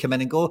he can just come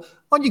in and go,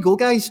 on you go,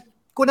 guys.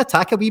 Go and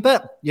attack a wee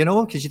bit,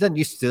 because you didn't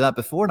used to do that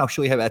before, and I'll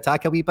show you how to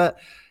attack a wee bit.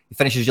 He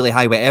finishes really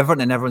high with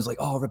Everton, and everyone's like,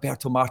 oh,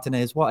 Roberto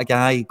Martinez, what a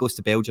guy. He goes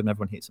to Belgium,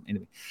 everyone hates him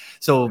anyway.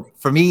 So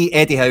for me,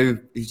 Eddie Howe,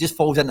 he just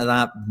falls into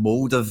that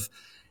mould of,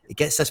 he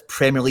gets this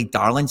Premier League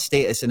darling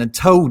status, and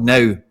until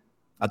now,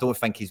 I don't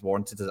think he's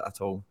warranted it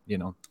at all.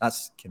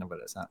 That's kind of where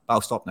it's at. But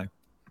I'll stop now.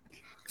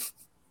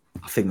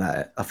 I think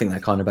that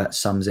kind of about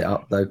sums it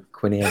up, though,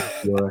 Quinny,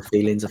 your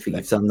feelings. I think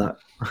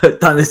you've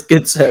done this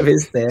good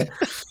service there.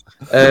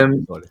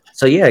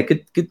 So yeah,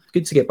 good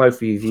to get both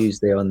of your views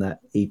there on that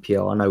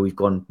EPL. I know we've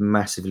gone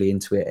massively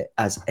into it,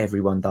 as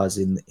everyone does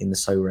in the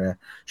So Rare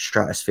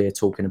stratosphere,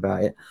 talking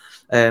about it.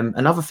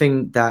 Another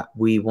thing that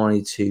we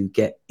wanted to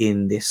get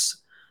in this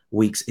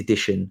week's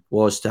edition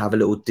was to have a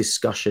little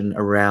discussion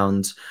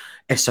around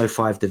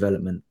SO5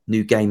 development,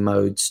 new game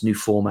modes, new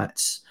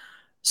formats.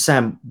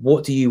 Sam,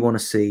 what do you want to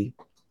see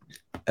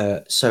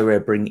So Rare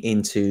bring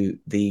into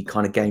the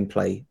kind of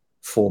gameplay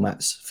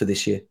formats for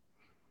this year?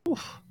 Well,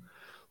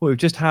 we've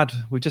just had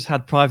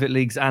private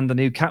leagues and the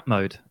new cap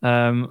mode.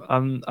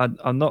 I'm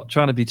not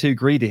trying to be too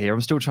greedy here.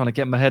 I'm still trying to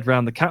get my head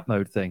around the cap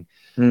mode thing.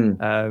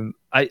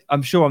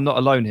 I'm sure I'm not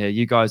alone here.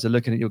 You guys are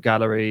looking at your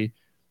gallery,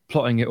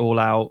 plotting it all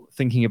out,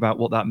 thinking about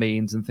what that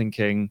means, and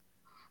thinking,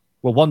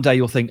 well, one day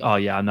you'll think, oh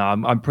yeah, no,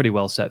 I'm pretty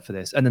well set for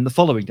this, and then the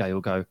following day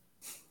you'll go,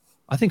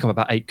 I think I'm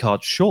about 8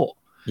 cards short.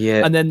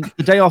 Yeah, and then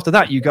the day after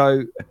that you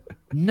go,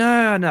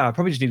 no, I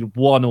probably just need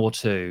 1 or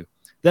 2.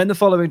 Then the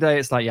following day,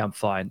 it's like, yeah, I'm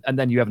fine. And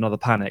then you have another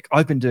panic.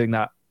 I've been doing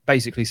that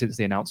basically since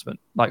the announcement,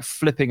 like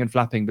flipping and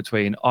flapping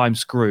between I'm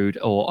screwed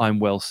or I'm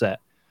well set.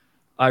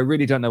 I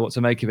really don't know what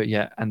to make of it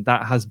yet. And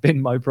that has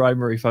been my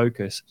primary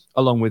focus,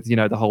 along with,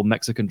 the whole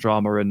Mexican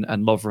drama and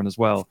Lovren as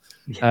well.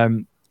 Yeah.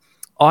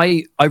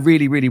 I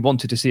really, really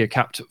wanted to see a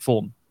capped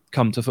form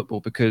come to football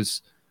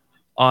because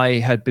I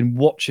had been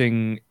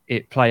watching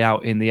it play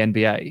out in the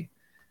NBA.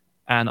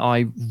 and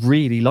I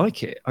really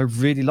like it. I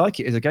really like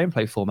it as a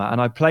gameplay format, and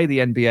I play the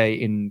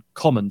NBA in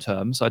common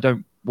terms. I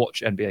don't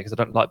watch NBA because I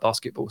don't like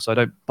basketball, so I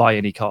don't buy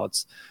any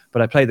cards,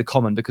 but I play the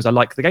common because I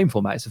like the game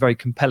format. It's a very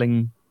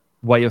compelling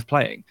way of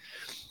playing.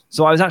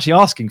 So I was actually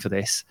asking for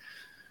this.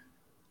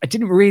 I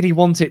didn't really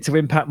want it to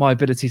impact my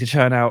ability to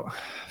churn out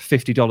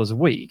 $50 a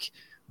week,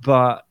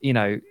 but, you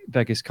know,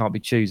 beggars can't be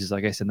choosers,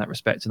 I guess, in that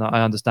respect. And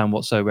I understand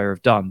what SoRare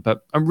have done,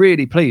 but I'm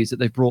really pleased that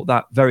they've brought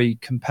that very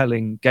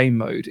compelling game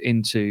mode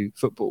into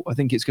football. I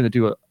think it's going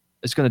to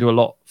do a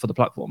lot for the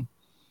platform.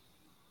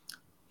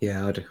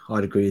 Yeah,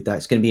 I'd agree with that.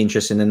 It's going to be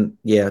interesting. And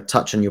yeah,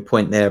 touch on your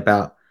point there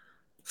about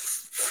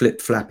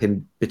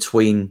flip-flapping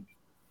between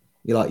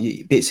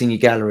bits in your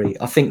gallery.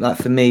 I think, like,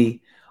 for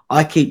me,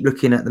 I keep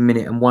looking at the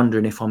minute and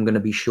wondering if I'm going to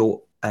be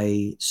short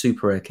a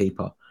super rare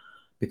keeper,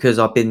 because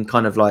I've been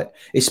kind of like,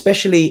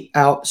 especially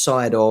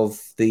outside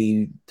of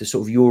the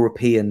sort of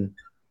European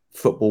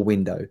football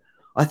window,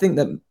 I think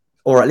that,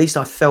 or at least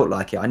I felt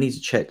like it. I need to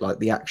check like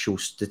the actual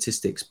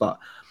statistics, but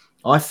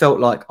I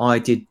felt like I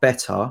did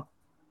better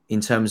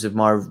in terms of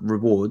my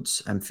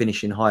rewards and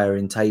finishing higher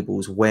in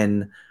tables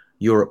when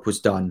Europe was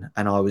done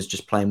and I was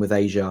just playing with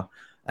Asia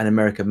and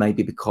America,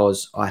 maybe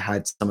because I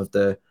had some of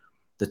the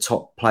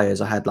top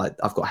players. I've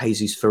got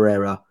Jesus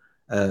Ferreira,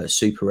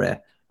 super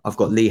rare. I've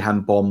got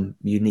Lihan Bomb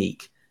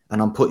unique,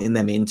 and I'm putting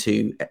them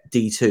into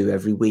D2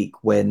 every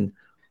week when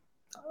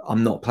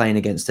I'm not playing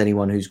against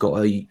anyone who's got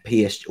all the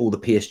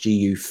PSG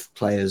youth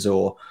players.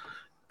 And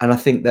I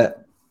think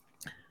that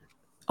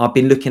I've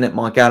been looking at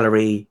my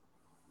gallery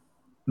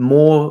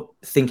more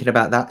thinking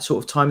about that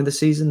sort of time of the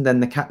season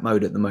than the cap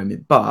mode at the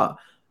moment. But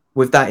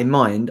with that in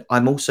mind,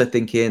 I'm also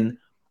thinking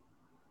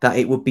that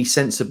it would be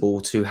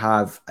sensible to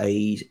have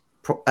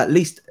at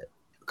least,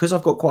 because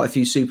I've got quite a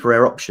few super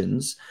rare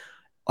options,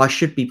 I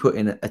should be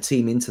putting a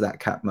team into that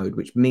cap mode,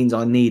 which means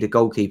I need a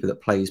goalkeeper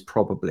that plays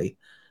probably.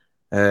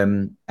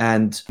 And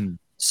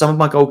some of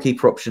my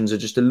goalkeeper options are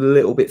just a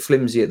little bit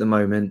flimsy at the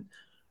moment.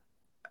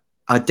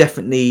 I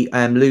definitely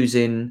am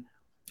losing.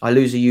 I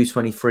lose a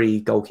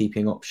U23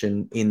 goalkeeping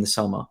option in the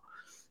summer.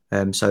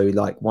 So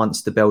like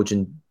once the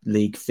Belgian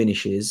league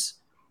finishes,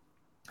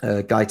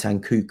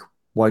 Gaetan Kook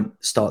won't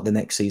start the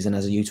next season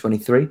as a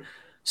U23.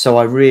 So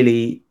I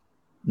really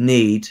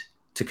need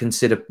to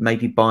consider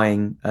maybe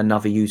buying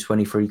another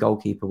U23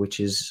 goalkeeper, which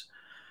is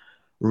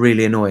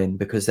really annoying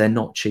because they're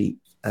not cheap.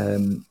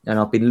 And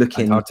I've been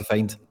looking, and hard to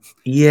find.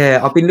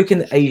 Yeah, I've been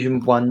looking at Asian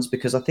ones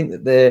because I think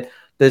that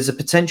there's a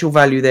potential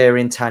value there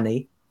in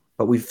Tani,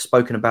 but we've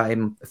spoken about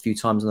him a few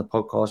times on the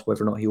podcast,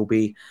 whether or not he'll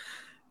be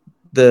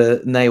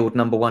the nailed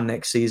number one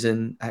next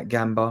season at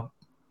Gamba.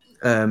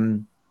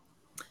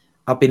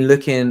 I've been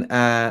looking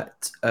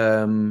at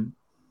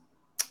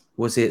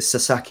was it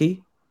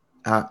Sasaki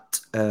at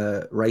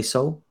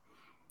Raysol?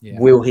 Yeah.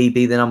 Will he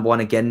be the number one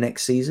again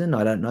next season?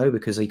 I don't know,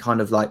 because he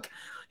kind of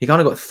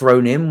got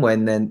thrown in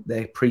when then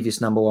their previous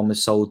number one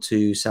was sold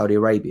to Saudi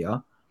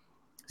Arabia.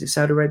 Is it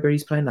Saudi Arabia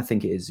he's playing? I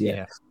think it is,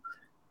 yeah.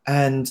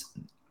 And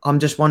I'm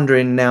just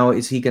wondering now,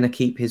 is he going to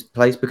keep his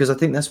place? Because I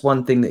think that's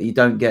one thing that you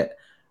don't get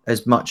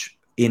as much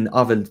in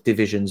other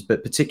divisions,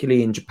 but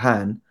particularly in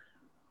Japan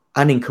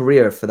and in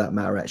Korea for that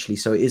matter, actually.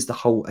 So it is the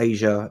whole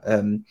Asia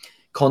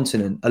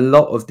continent. A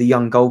lot of the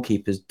young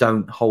goalkeepers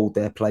don't hold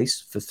their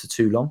place for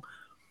too long.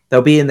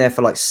 They'll be in there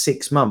for like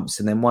 6 months,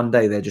 and then one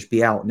day they'll just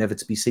be out, never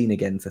to be seen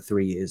again for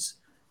 3 years,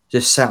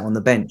 just sat on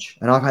the bench.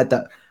 And I've had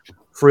that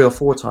 3 or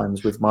 4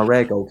 times with my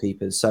rare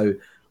goalkeepers. So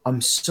I'm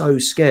so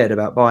scared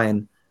about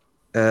buying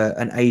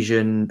an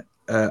Asian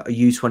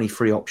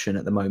U23 option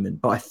at the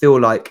moment. But I feel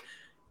like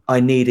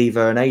I need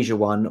either an Asia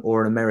one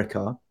or an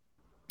America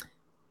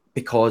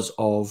because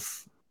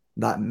of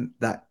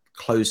that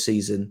closed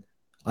season.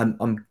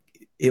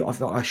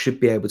 I should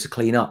be able to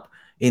clean up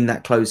in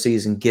that closed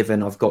season,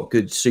 given I've got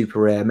good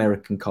super rare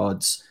American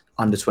cards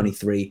under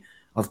 23.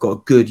 I've got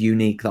a good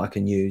unique that I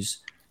can use.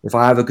 If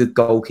I have a good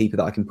goalkeeper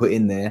that I can put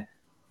in there,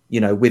 you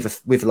know,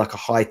 with like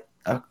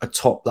a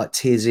top like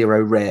tier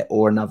 0 rare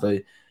or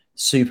another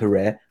super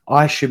rare,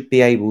 I should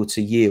be able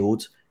to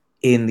yield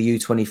in the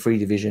U23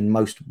 division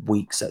most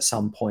weeks at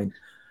some point.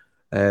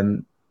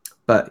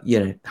 But you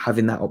know,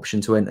 having that option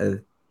to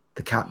enter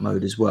the cap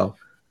mode as well.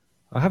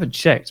 I haven't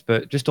checked,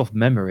 but just off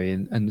memory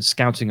and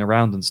scouting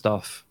around and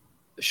stuff,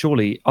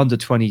 surely under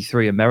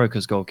 23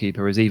 America's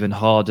goalkeeper is even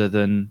harder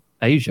than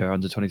Asia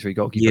under 23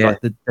 goalkeeper. Yeah.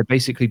 Like they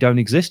basically don't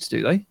exist,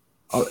 do they?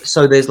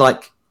 So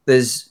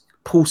there's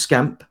Paul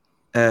Scamp,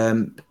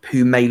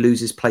 who may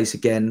lose his place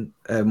again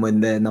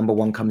when their number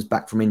one comes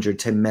back from injury,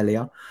 Tim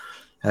Melia.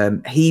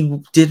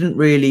 He didn't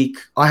really.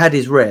 I had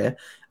his rare,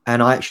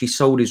 and I actually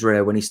sold his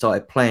rare when he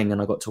started playing,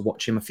 and I got to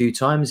watch him a few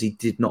times. He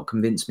did not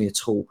convince me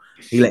at all.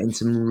 He let in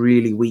some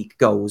really weak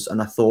goals,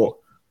 and I thought,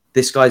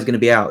 this guy's going to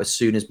be out as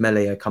soon as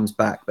Melia comes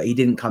back. But he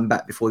didn't come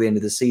back before the end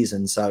of the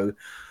season, so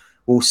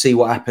we'll see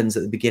what happens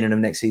at the beginning of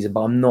next season.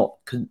 But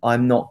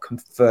I'm not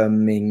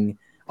confirming.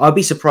 I'd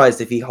be surprised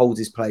if he holds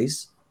his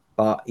place,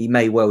 but he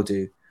may well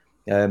do.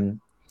 And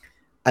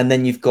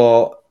then you've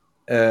got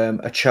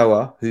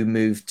Ochoa, who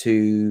moved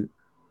to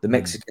the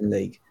Mexican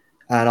League.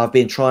 and I've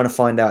been trying to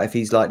find out if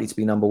he's likely to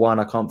be number one.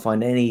 I can't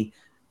find any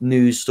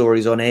news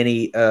stories on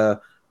any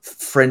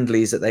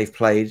friendlies that they've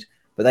played,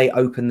 but they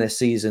open their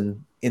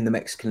season in the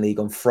Mexican League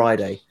on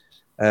Friday,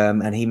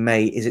 and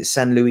is it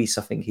San Luis?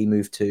 I think he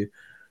moved to.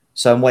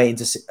 So I'm waiting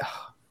to see.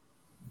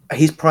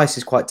 His price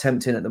is quite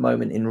tempting at the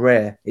moment in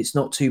rare. It's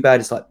not too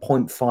bad. It's like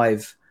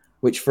 0.5,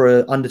 which for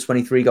an under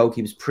 23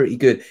 goalkeeper is pretty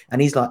good.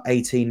 And he's like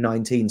 18,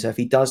 19. So if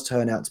he does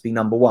turn out to be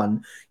number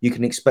one, you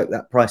can expect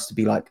that price to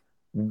be like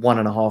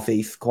 1.5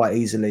 ETH quite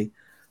easily.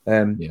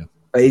 But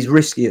he's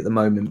risky at the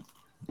moment.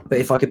 But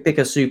if I could pick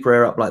a super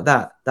rare up like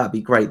that, that'd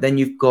be great. Then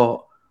you've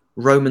got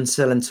Roman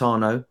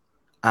Celentano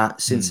at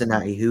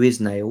Cincinnati, who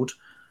is nailed,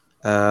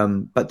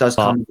 but does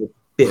come with a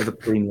bit of a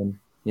premium.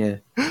 Yeah.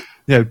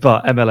 Yeah,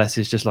 but MLS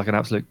is just like an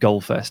absolute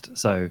goal fest.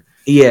 So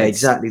yeah,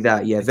 exactly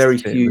that. Yeah, very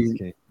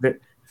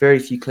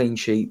few clean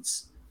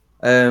sheets.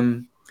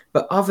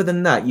 But other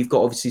than that, you've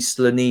got obviously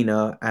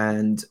Slanina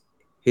and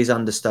his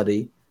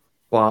understudy,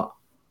 but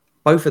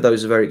both of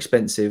those are very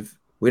expensive.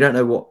 We don't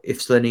know if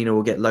Slanina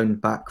will get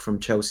loaned back from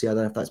Chelsea. I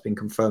don't know if that's been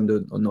confirmed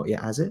or not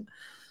yet, has it?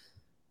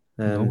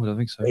 No, I don't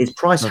think so. His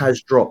price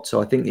has dropped,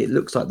 so I think it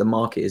looks like the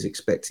market is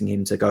expecting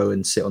him to go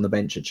and sit on the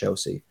bench at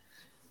Chelsea.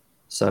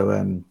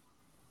 So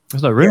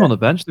there's no room on the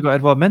bench. They've got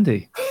Edouard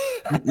Mendy.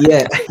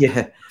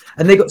 yeah.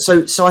 And they got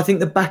so I think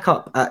the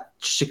backup at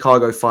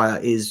Chicago Fire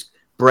is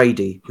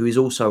Brady, who is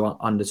also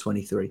under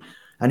 23,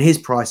 and his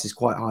price is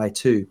quite high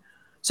too.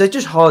 So it's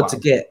just hard to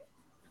get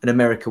an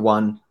America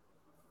one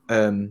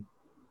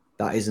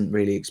that isn't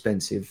really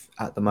expensive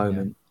at the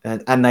moment,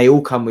 and they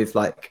all come with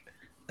like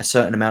a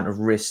certain amount of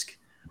risk.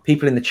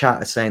 People in the chat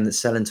are saying that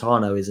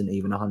Celentano isn't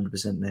even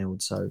 100%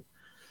 nailed, so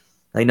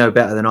they know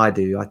better than I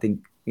do. I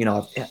think.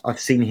 I've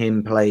seen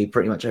him play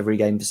pretty much every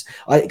game.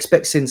 I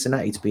expect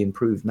Cincinnati to be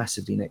improved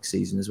massively next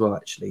season as well,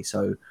 actually.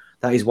 So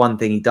that is one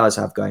thing he does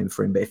have going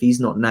for him. But if he's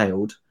not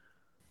nailed,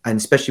 and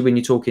especially when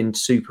you're talking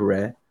super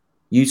rare,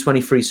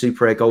 U23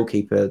 super rare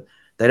goalkeeper,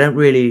 they don't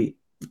really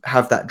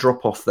have that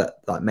drop off that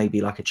like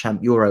maybe like a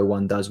Champ Euro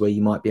one does, where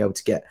you might be able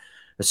to get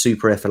a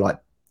super rare for like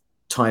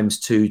times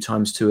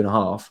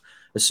 2.5.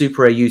 A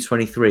super rare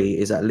U23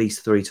 is at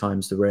least 3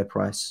 times the rare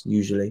price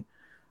usually.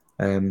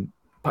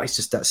 But it's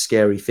just that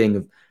scary thing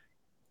of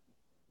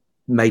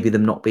maybe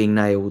them not being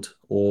nailed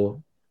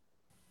or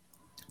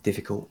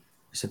difficult.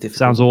 It's a difficult.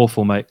 Sounds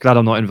awful, mate. Glad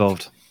I'm not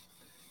involved.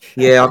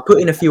 Yeah, I've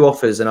put in a few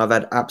offers and I've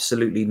had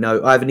absolutely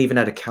I haven't even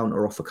had a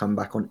counter offer come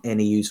back on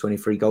any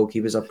U23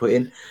 goalkeepers I've put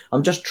in.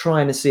 I'm just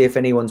trying to see if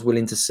anyone's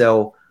willing to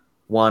sell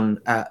one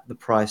at the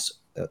price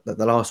that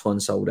the last one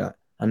sold at,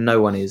 and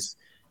no one is.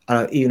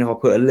 And even if I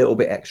put a little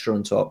bit extra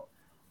on top,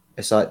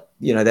 it's like,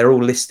 they're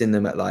all listing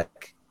them at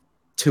like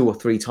 2 or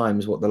 3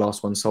 times what the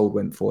last one sold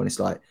went for. And it's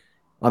like,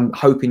 I'm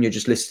hoping you're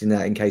just listing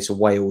that in case a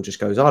whale just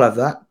goes, I'll have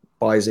that,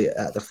 buys it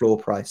at the floor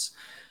price.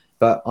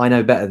 But I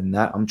know better than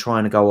that. I'm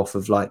trying to go off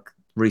of like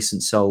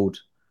recent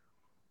sold,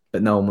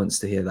 but no one wants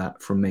to hear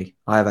that from me.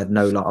 I have had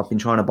no luck. I've been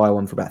trying to buy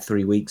one for about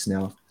 3 weeks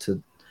now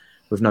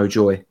with no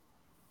joy.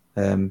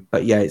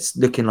 But yeah, it's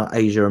looking like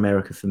Asia,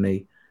 America for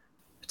me,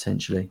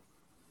 potentially.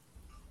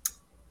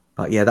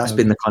 But yeah, that's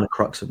been the kind of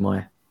crux of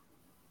my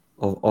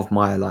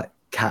like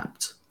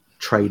capped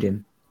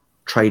trading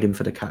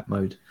for the cap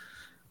mode.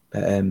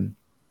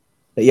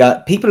 But yeah,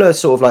 people are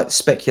sort of like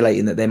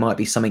speculating that there might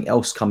be something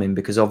else coming,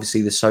 because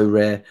obviously the So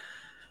Rare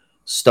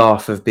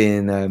staff have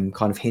been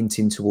kind of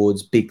hinting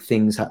towards big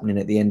things happening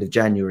at the end of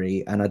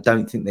January, and I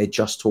don't think they're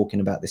just talking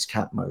about this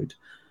cap mode.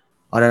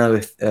 I don't know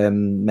if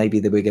maybe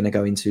they were going to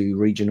go into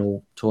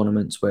regional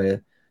tournaments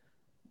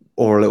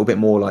or a little bit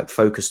more like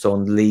focused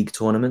on league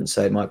tournaments.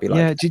 So it might be like,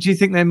 yeah. Did you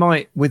think they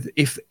might,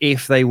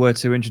 if they were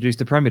to introduce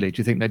the Premier League, do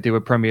you think they'd do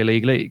a Premier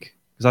League?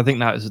 Because I think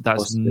that's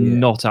possibly,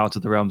 not out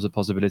of the realms of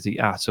possibility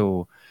at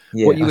all.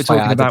 Yeah, what you were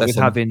talking about with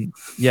having,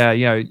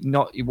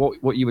 not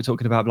what you were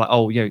talking about,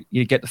 like,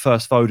 you get the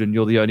first Foden,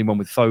 you're the only one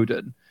with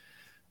Foden,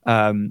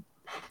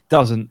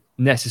 doesn't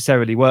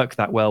necessarily work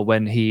that well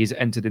when he's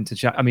entered into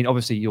chat. I mean,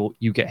 obviously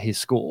you get his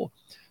score,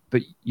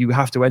 but you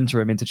have to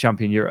enter him into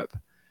Champion Europe.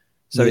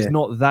 So it's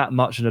not that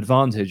much an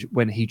advantage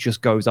when he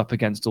just goes up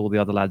against all the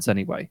other lads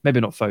anyway.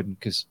 Maybe not Foden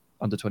because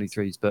under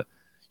 23s, but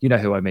you know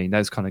who I mean.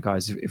 Those kind of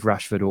guys, if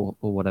Rashford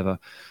or whatever.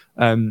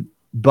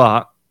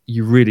 But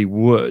you really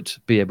would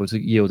be able to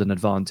yield an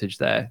advantage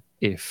there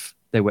if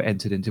they were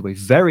entered into a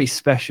very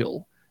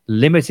special,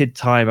 limited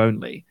time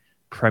only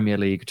Premier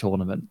League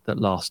tournament that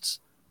lasts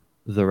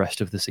the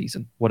rest of the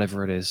season,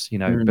 whatever it is,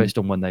 based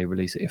on when they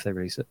release it, if they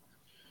release it.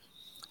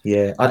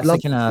 Yeah, I'd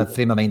like kind of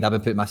frame of mind I've been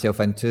putting myself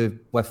into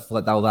with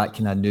like all that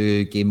kind of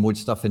new game mode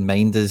stuff in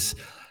mind is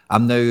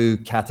I'm now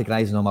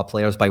categorizing all my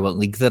players by what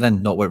league they're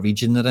in, not what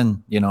region they're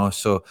in,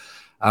 So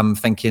I'm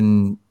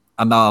thinking,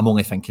 I'm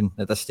only thinking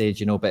at this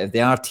stage, but if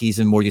they are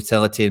teasing more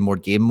utility and more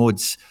game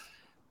modes,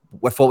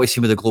 with what we've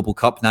seen with the Global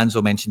Cup,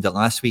 Nanzo mentioned it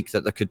last week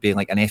that there could be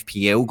like an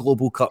FPL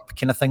Global Cup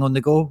kind of thing on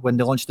the go when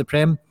they launch the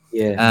Prem.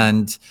 Yeah.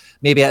 And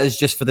maybe it is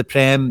just for the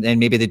Prem, and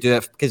maybe they do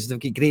it because they've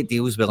got great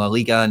deals with La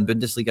Liga and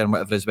Bundesliga and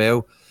whatever as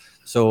well.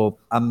 So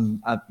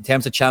in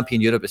terms of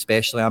Champion Europe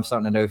especially, I'm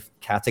starting to now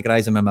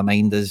categorise them in my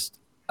mind as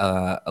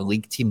a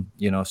league team,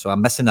 you know. So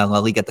I'm missing a La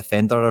Liga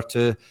defender or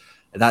two.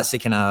 That's the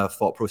kind of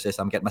thought process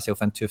I'm getting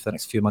myself into for the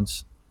next few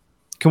months.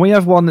 Can we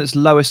have one that's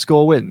lowest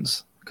score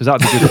wins? Because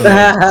that'd be good for me.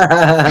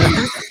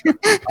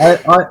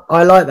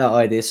 I like that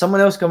idea.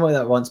 Someone else came up with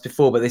that once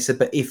before, but they said,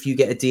 but if you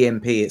get a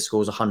DMP, it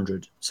scores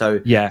 100.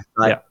 So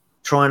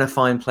trying to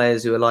find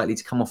players who are likely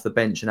to come off the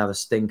bench and have a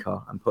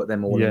stinker and put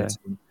them all in a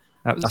team.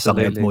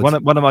 Absolutely. One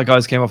of my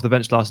guys came off the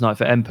bench last night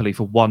for Empoli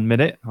for 1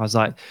 minute. I was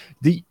like,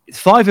 the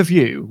 5 of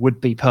you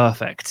would be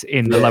perfect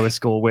in the lowest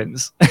score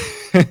wins.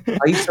 I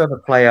used to have a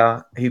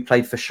player who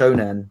played for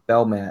Shonan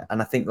Belmare,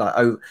 and I think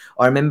I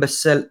remember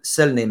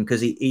selling him because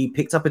he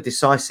picked up a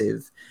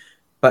decisive,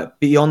 but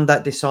beyond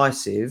that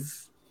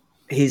decisive,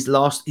 his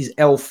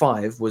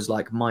L5 was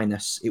like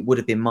minus. It would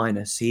have been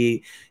minus.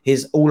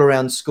 His all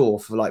around score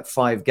for like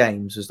 5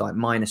 games was like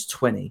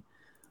 -20.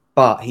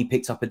 But he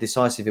picked up a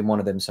decisive in one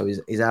of them, so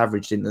his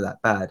average didn't look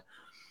that bad.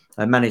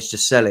 I managed to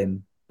sell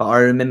him, but I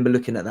remember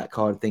looking at that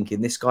card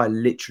thinking this guy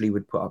literally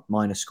would put up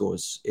minus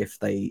scores if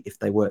they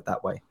worked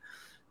that way.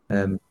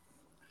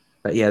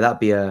 But yeah, that'd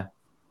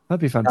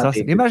be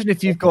fantastic. Imagine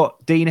if you've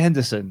got Dean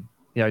Henderson,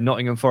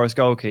 Nottingham Forest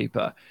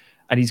goalkeeper,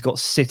 and he's got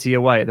City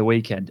away at the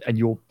weekend, and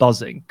you're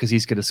buzzing because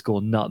he's going to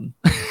score none.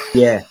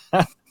 Yeah,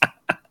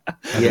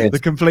 the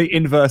complete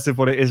inverse of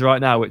what it is right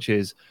now, which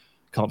is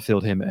can't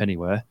field him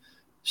anywhere.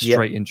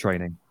 Straight in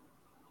training,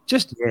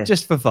 just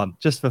for fun.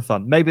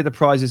 Maybe the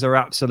prizes are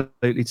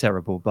absolutely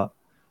terrible, but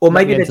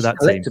maybe there's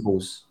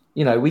collectibles.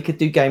 We could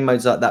do game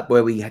modes like that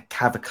where we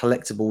have a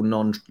collectible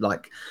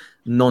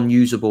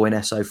non-usable in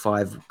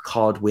SO5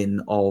 card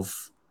win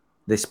of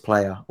this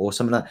player or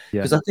something like that.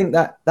 Because I think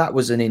that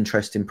was an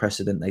interesting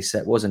precedent they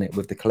set, wasn't it,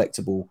 with the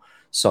collectible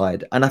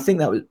side? And I think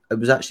it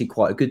was actually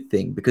quite a good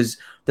thing, because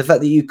the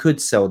fact that you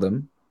could sell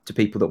them to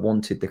people that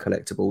wanted the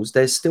collectibles,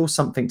 there's still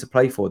something to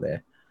play for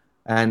there.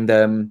 And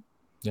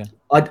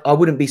I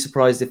wouldn't be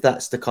surprised if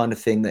that's the kind of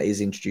thing that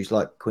is introduced,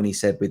 like Quinny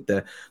said, with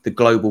the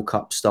Global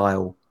Cup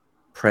style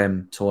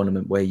Prem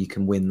tournament where you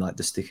can win like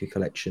the sticker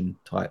collection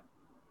type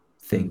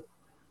thing.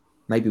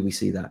 Maybe we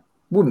see that.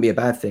 Wouldn't be a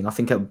bad thing. I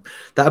think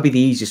that would be the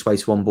easiest way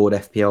to onboard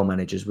FPL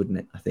managers, wouldn't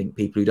it? I think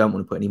people who don't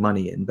want to put any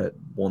money in but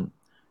want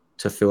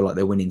to feel like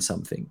they're winning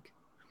something.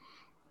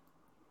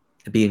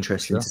 It'd be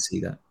interesting to see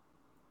that.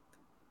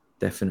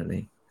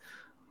 Definitely.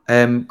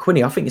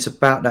 Quinny, I think it's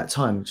about that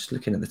time. Just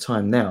looking at the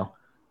time now,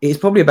 it's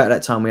probably about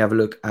that time we have a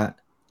look at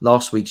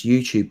last week's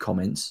YouTube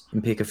comments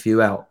and pick a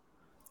few out.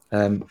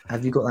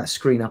 Have you got that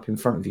screen up in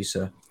front of you,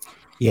 sir?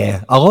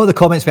 Yeah, a lot of the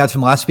comments we had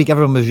from last week,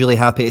 everyone was really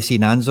happy to see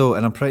Nanzo,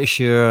 and I'm pretty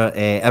sure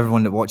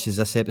everyone that watches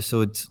this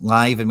episode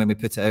live and when we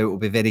put it out will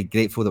be very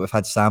grateful that we've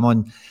had Sam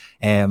on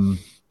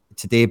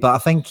today. But I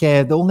think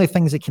the only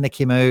things that kind of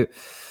came out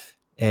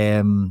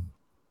in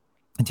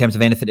terms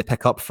of anything to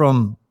pick up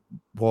from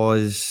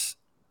was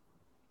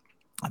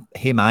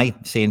Hey Mai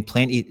saying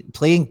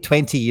playing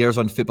 20 years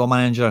on Football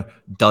Manager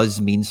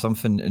does mean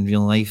something in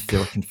real life. They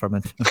were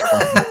confirming.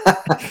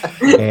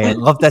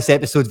 Love this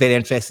episode. Very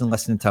interesting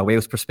listening to a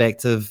Wales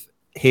perspective.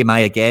 Hey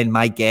Mai again.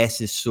 My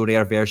guess is so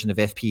rare version of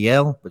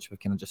FPL, which we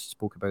kind of just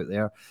spoke about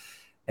there.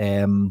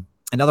 And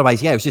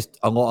otherwise, it was just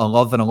a lot of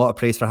love and a lot of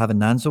praise for having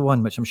Nanzo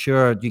on, which I'm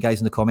sure you guys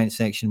in the comment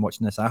section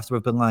watching this after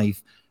we've been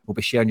live will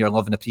be sharing your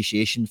love and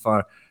appreciation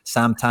for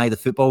Sam Ty, the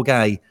football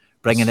guy,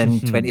 bringing in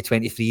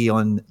 2023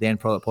 on the End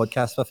Product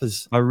podcast with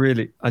us.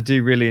 I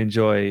do really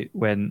enjoy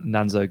when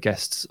Nanzo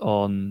guests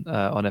on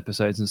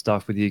episodes and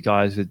stuff with you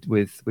guys,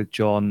 with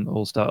John,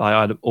 all stuff.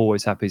 I'm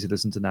always happy to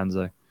listen to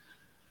Nanzo.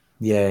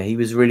 Yeah, he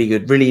was really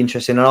good, really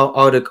interesting, and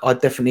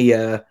I'd definitely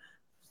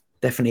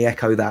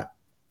echo that.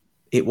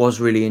 It was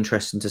really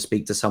interesting to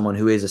speak to someone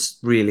who is a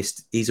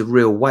realist. He's a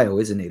real whale,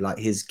 isn't he? Like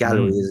his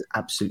gallery is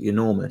absolutely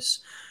enormous,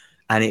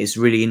 and it's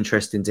really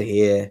interesting to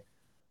hear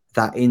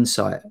that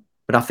insight.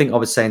 But I think I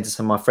was saying to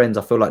some of my friends,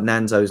 I feel like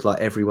Nanzo is like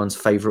everyone's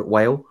favourite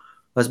whale.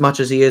 As much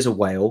as he is a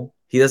whale,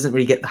 he doesn't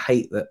really get the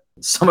hate that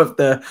some of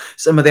the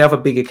other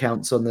big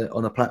accounts on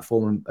the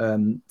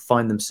platform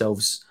find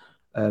themselves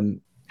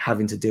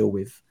having to deal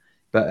with.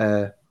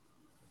 But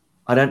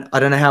I don't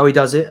know how he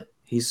does it.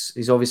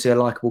 He's obviously a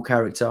likable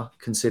character,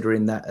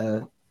 considering that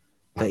the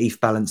ETH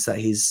balance that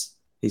his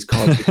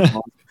card.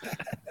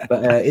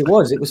 But it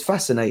was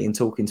fascinating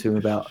talking to him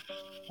about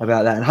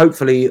that, and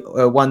hopefully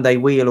one day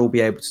we'll all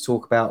be able to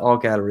talk about our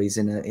galleries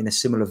in a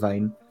similar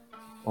vein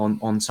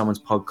on someone's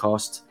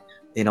podcast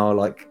in our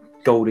like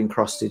gold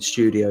encrusted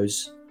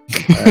studios.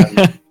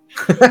 Nice.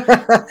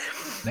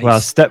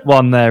 Well, step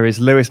one there is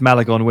Lewis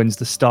Malagon wins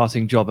the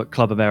starting job at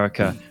Club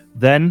America.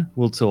 Then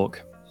we'll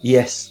talk.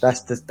 Yes,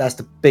 that's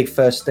the big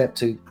first step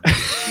to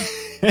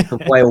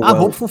whale. I'm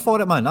hopeful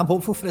for it, man. I'm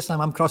hopeful for this time.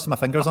 I'm crossing my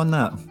fingers on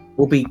that.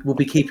 We'll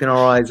be keeping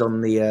our eyes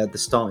on the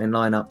starting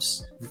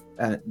lineups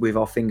with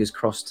our fingers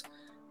crossed,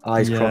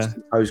 eyes crossed,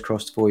 and toes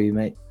crossed for you,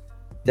 mate.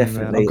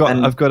 Definitely.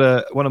 I've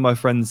got one of my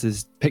friends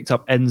has picked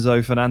up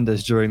Enzo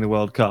Fernandez during the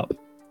World Cup,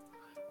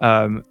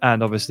 and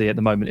obviously at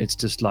the moment it's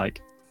just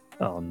like,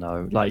 oh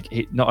no, like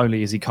not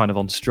only is he kind of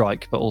on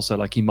strike, but also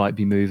like he might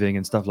be moving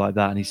and stuff like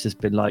that, and he's just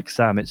been like,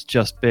 Sam, it's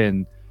just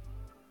been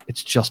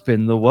it's just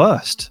been the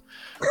worst.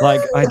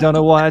 Like, I don't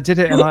know why I did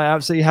it, and I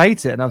absolutely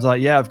hate it. And I was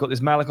like, yeah, I've got this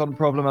Malakon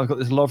problem, I've got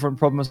this Lovren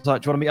problem. I was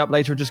like, do you want to meet up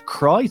later and just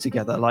cry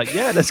together? Like,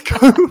 yeah, let's go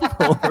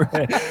for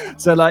it.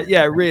 So, like,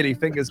 yeah, really,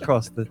 fingers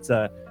crossed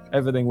that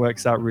everything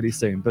works out really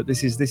soon. But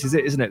this is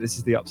it, isn't it? This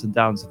is the ups and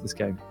downs of this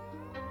game.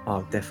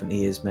 Oh,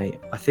 definitely is, mate.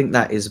 I think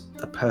that is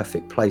a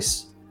perfect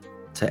place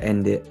to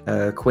end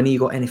it. Quinny, you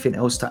got anything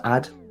else to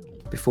add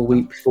before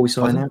we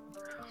sign out?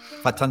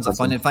 I've had tons of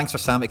fun, and thanks for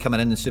Sammy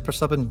coming in and super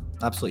subbing.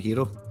 Absolute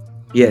hero.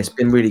 Yeah, it's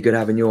been really good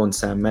having you on,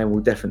 Sam, man.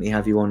 We'll definitely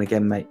have you on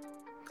again, mate.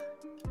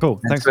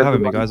 Cool. Thanks for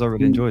having me, guys. I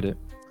really enjoyed it.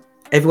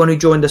 Everyone who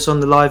joined us on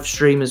the live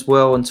stream as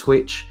well on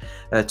Twitch,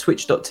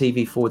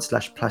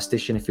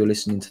 twitch.tv/plastician if you're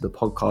listening to the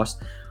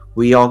podcast.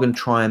 We are going to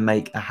try and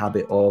make a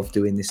habit of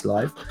doing this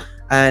live.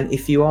 And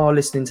if you are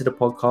listening to the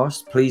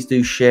podcast, please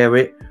do share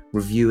it,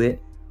 review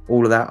it,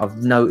 all of that.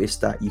 I've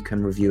noticed that you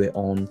can review it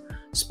on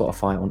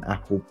Spotify, on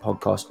Apple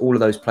Podcasts, all of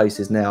those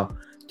places now.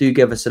 Do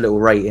give us a little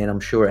rating. I'm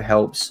sure it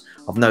helps.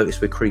 I've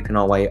noticed we're creeping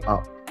our way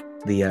up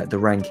the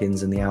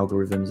rankings and the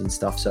algorithms and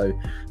stuff. So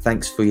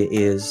thanks for your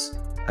ears.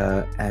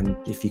 And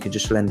if you could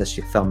just lend us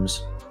your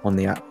thumbs on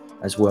the app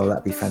as well,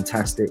 that'd be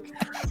fantastic.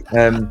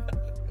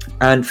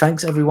 And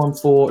thanks everyone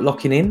for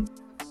locking in.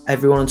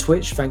 Everyone on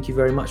Twitch, thank you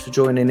very much for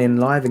joining in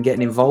live and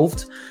getting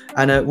involved.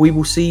 And we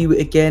will see you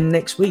again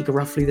next week,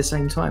 roughly the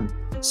same time.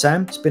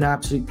 Sam, it's been an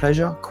absolute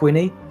pleasure.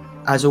 Quinny,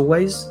 as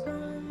always,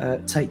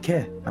 take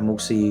care, and we'll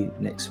see you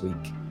next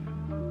week.